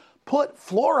Nazis put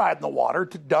fluoride in the water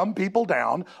to dumb people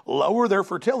down, lower their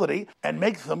fertility, and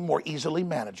make them more easily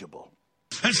manageable.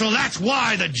 And so that's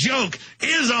why the joke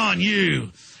is on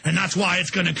you. And that's why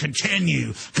it's going to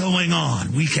continue going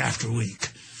on week after week,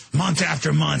 month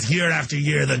after month, year after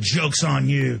year. The joke's on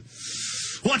you.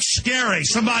 What's scary?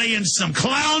 Somebody in some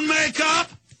clown makeup?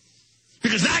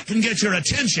 Because that can get your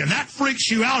attention. That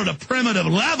freaks you out at a primitive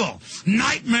level.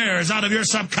 Nightmares out of your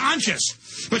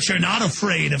subconscious. But you're not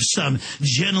afraid of some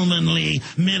gentlemanly,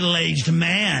 middle-aged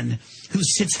man who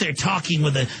sits there talking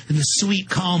with a sweet,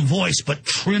 calm voice, but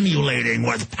tremulating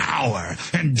with power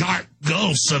and dark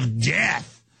ghosts of death.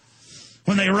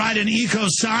 When they write in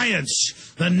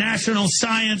Ecoscience, the National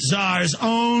Science Czar's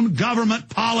own government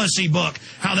policy book,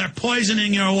 how they're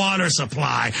poisoning your water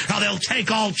supply, how they'll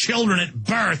take all children at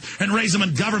birth and raise them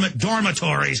in government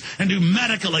dormitories and do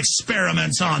medical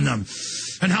experiments on them,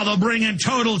 and how they'll bring in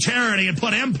total tyranny and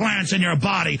put implants in your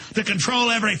body to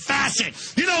control every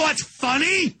facet. You know what's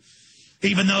funny?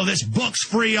 Even though this book's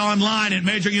free online at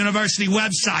major university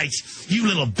websites, you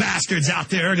little bastards out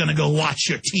there are going to go watch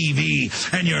your TV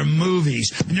and your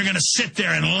movies, and you're going to sit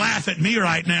there and laugh at me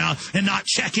right now and not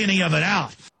check any of it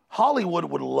out. Hollywood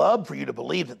would love for you to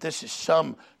believe that this is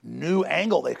some new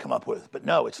angle they've come up with, but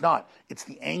no, it's not. It's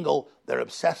the angle they're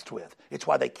obsessed with. It's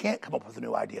why they can't come up with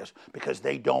new ideas, because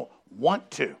they don't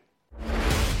want to.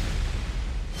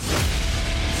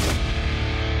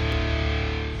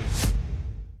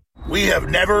 We have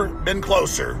never been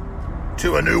closer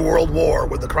to a new world war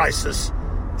with the crisis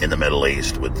in the Middle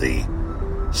East, with the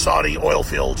Saudi oil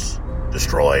fields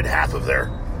destroyed, half of their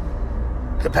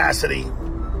capacity,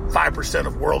 5%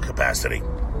 of world capacity.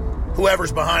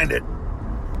 Whoever's behind it,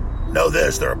 know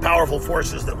this, there are powerful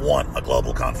forces that want a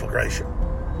global conflagration.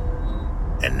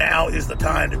 And now is the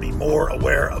time to be more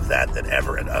aware of that than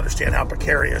ever and understand how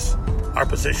precarious our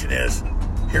position is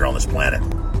here on this planet.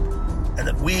 And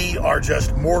that we are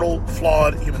just mortal,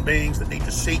 flawed human beings that need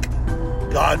to seek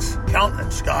God's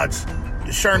countenance, God's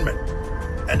discernment,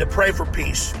 and to pray for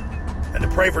peace, and to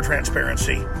pray for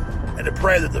transparency, and to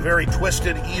pray that the very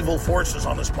twisted, evil forces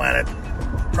on this planet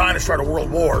trying to start a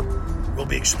world war will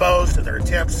be exposed, and their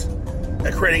attempts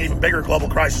at creating an even bigger global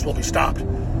crisis will be stopped.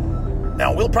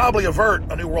 Now, we'll probably avert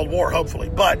a new world war, hopefully,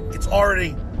 but it's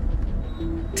already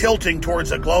tilting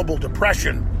towards a global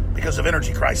depression because of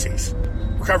energy crises.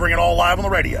 We're covering it all live on the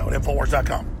radio at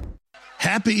Infowars.com.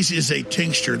 Happy's is a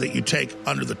tincture that you take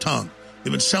under the tongue.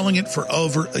 We've been selling it for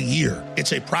over a year.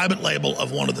 It's a private label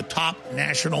of one of the top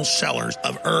national sellers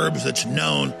of herbs that's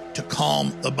known to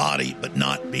calm the body but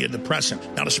not be a depressant.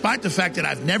 Now, despite the fact that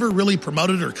I've never really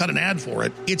promoted or cut an ad for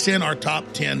it, it's in our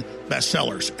top 10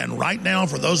 bestsellers. And right now,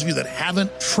 for those of you that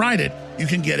haven't tried it, you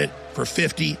can get it for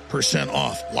 50%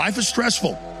 off. Life is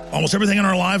stressful. Almost everything in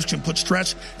our lives can put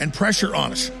stress and pressure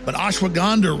on us. But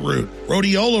ashwagandha root,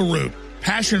 rhodiola root,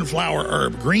 passion flower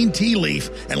herb, green tea leaf,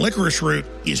 and licorice root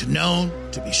is known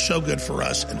to be so good for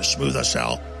us and to smooth us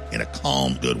out in a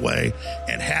calm, good way.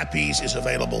 And Happy's is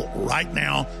available right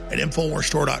now at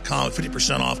InfoWarsStore.com at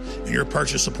 50% off. And your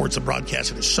purchase supports the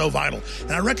broadcast. It is so vital.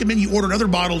 And I recommend you order another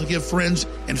bottle to give friends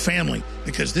and family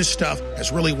because this stuff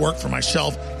has really worked for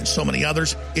myself and so many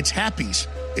others. It's Happy's,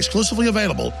 exclusively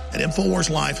available at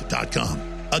InfoWarsLife.com.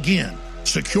 Again,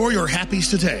 secure your Happy's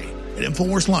today at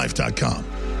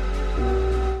InfoWarsLife.com.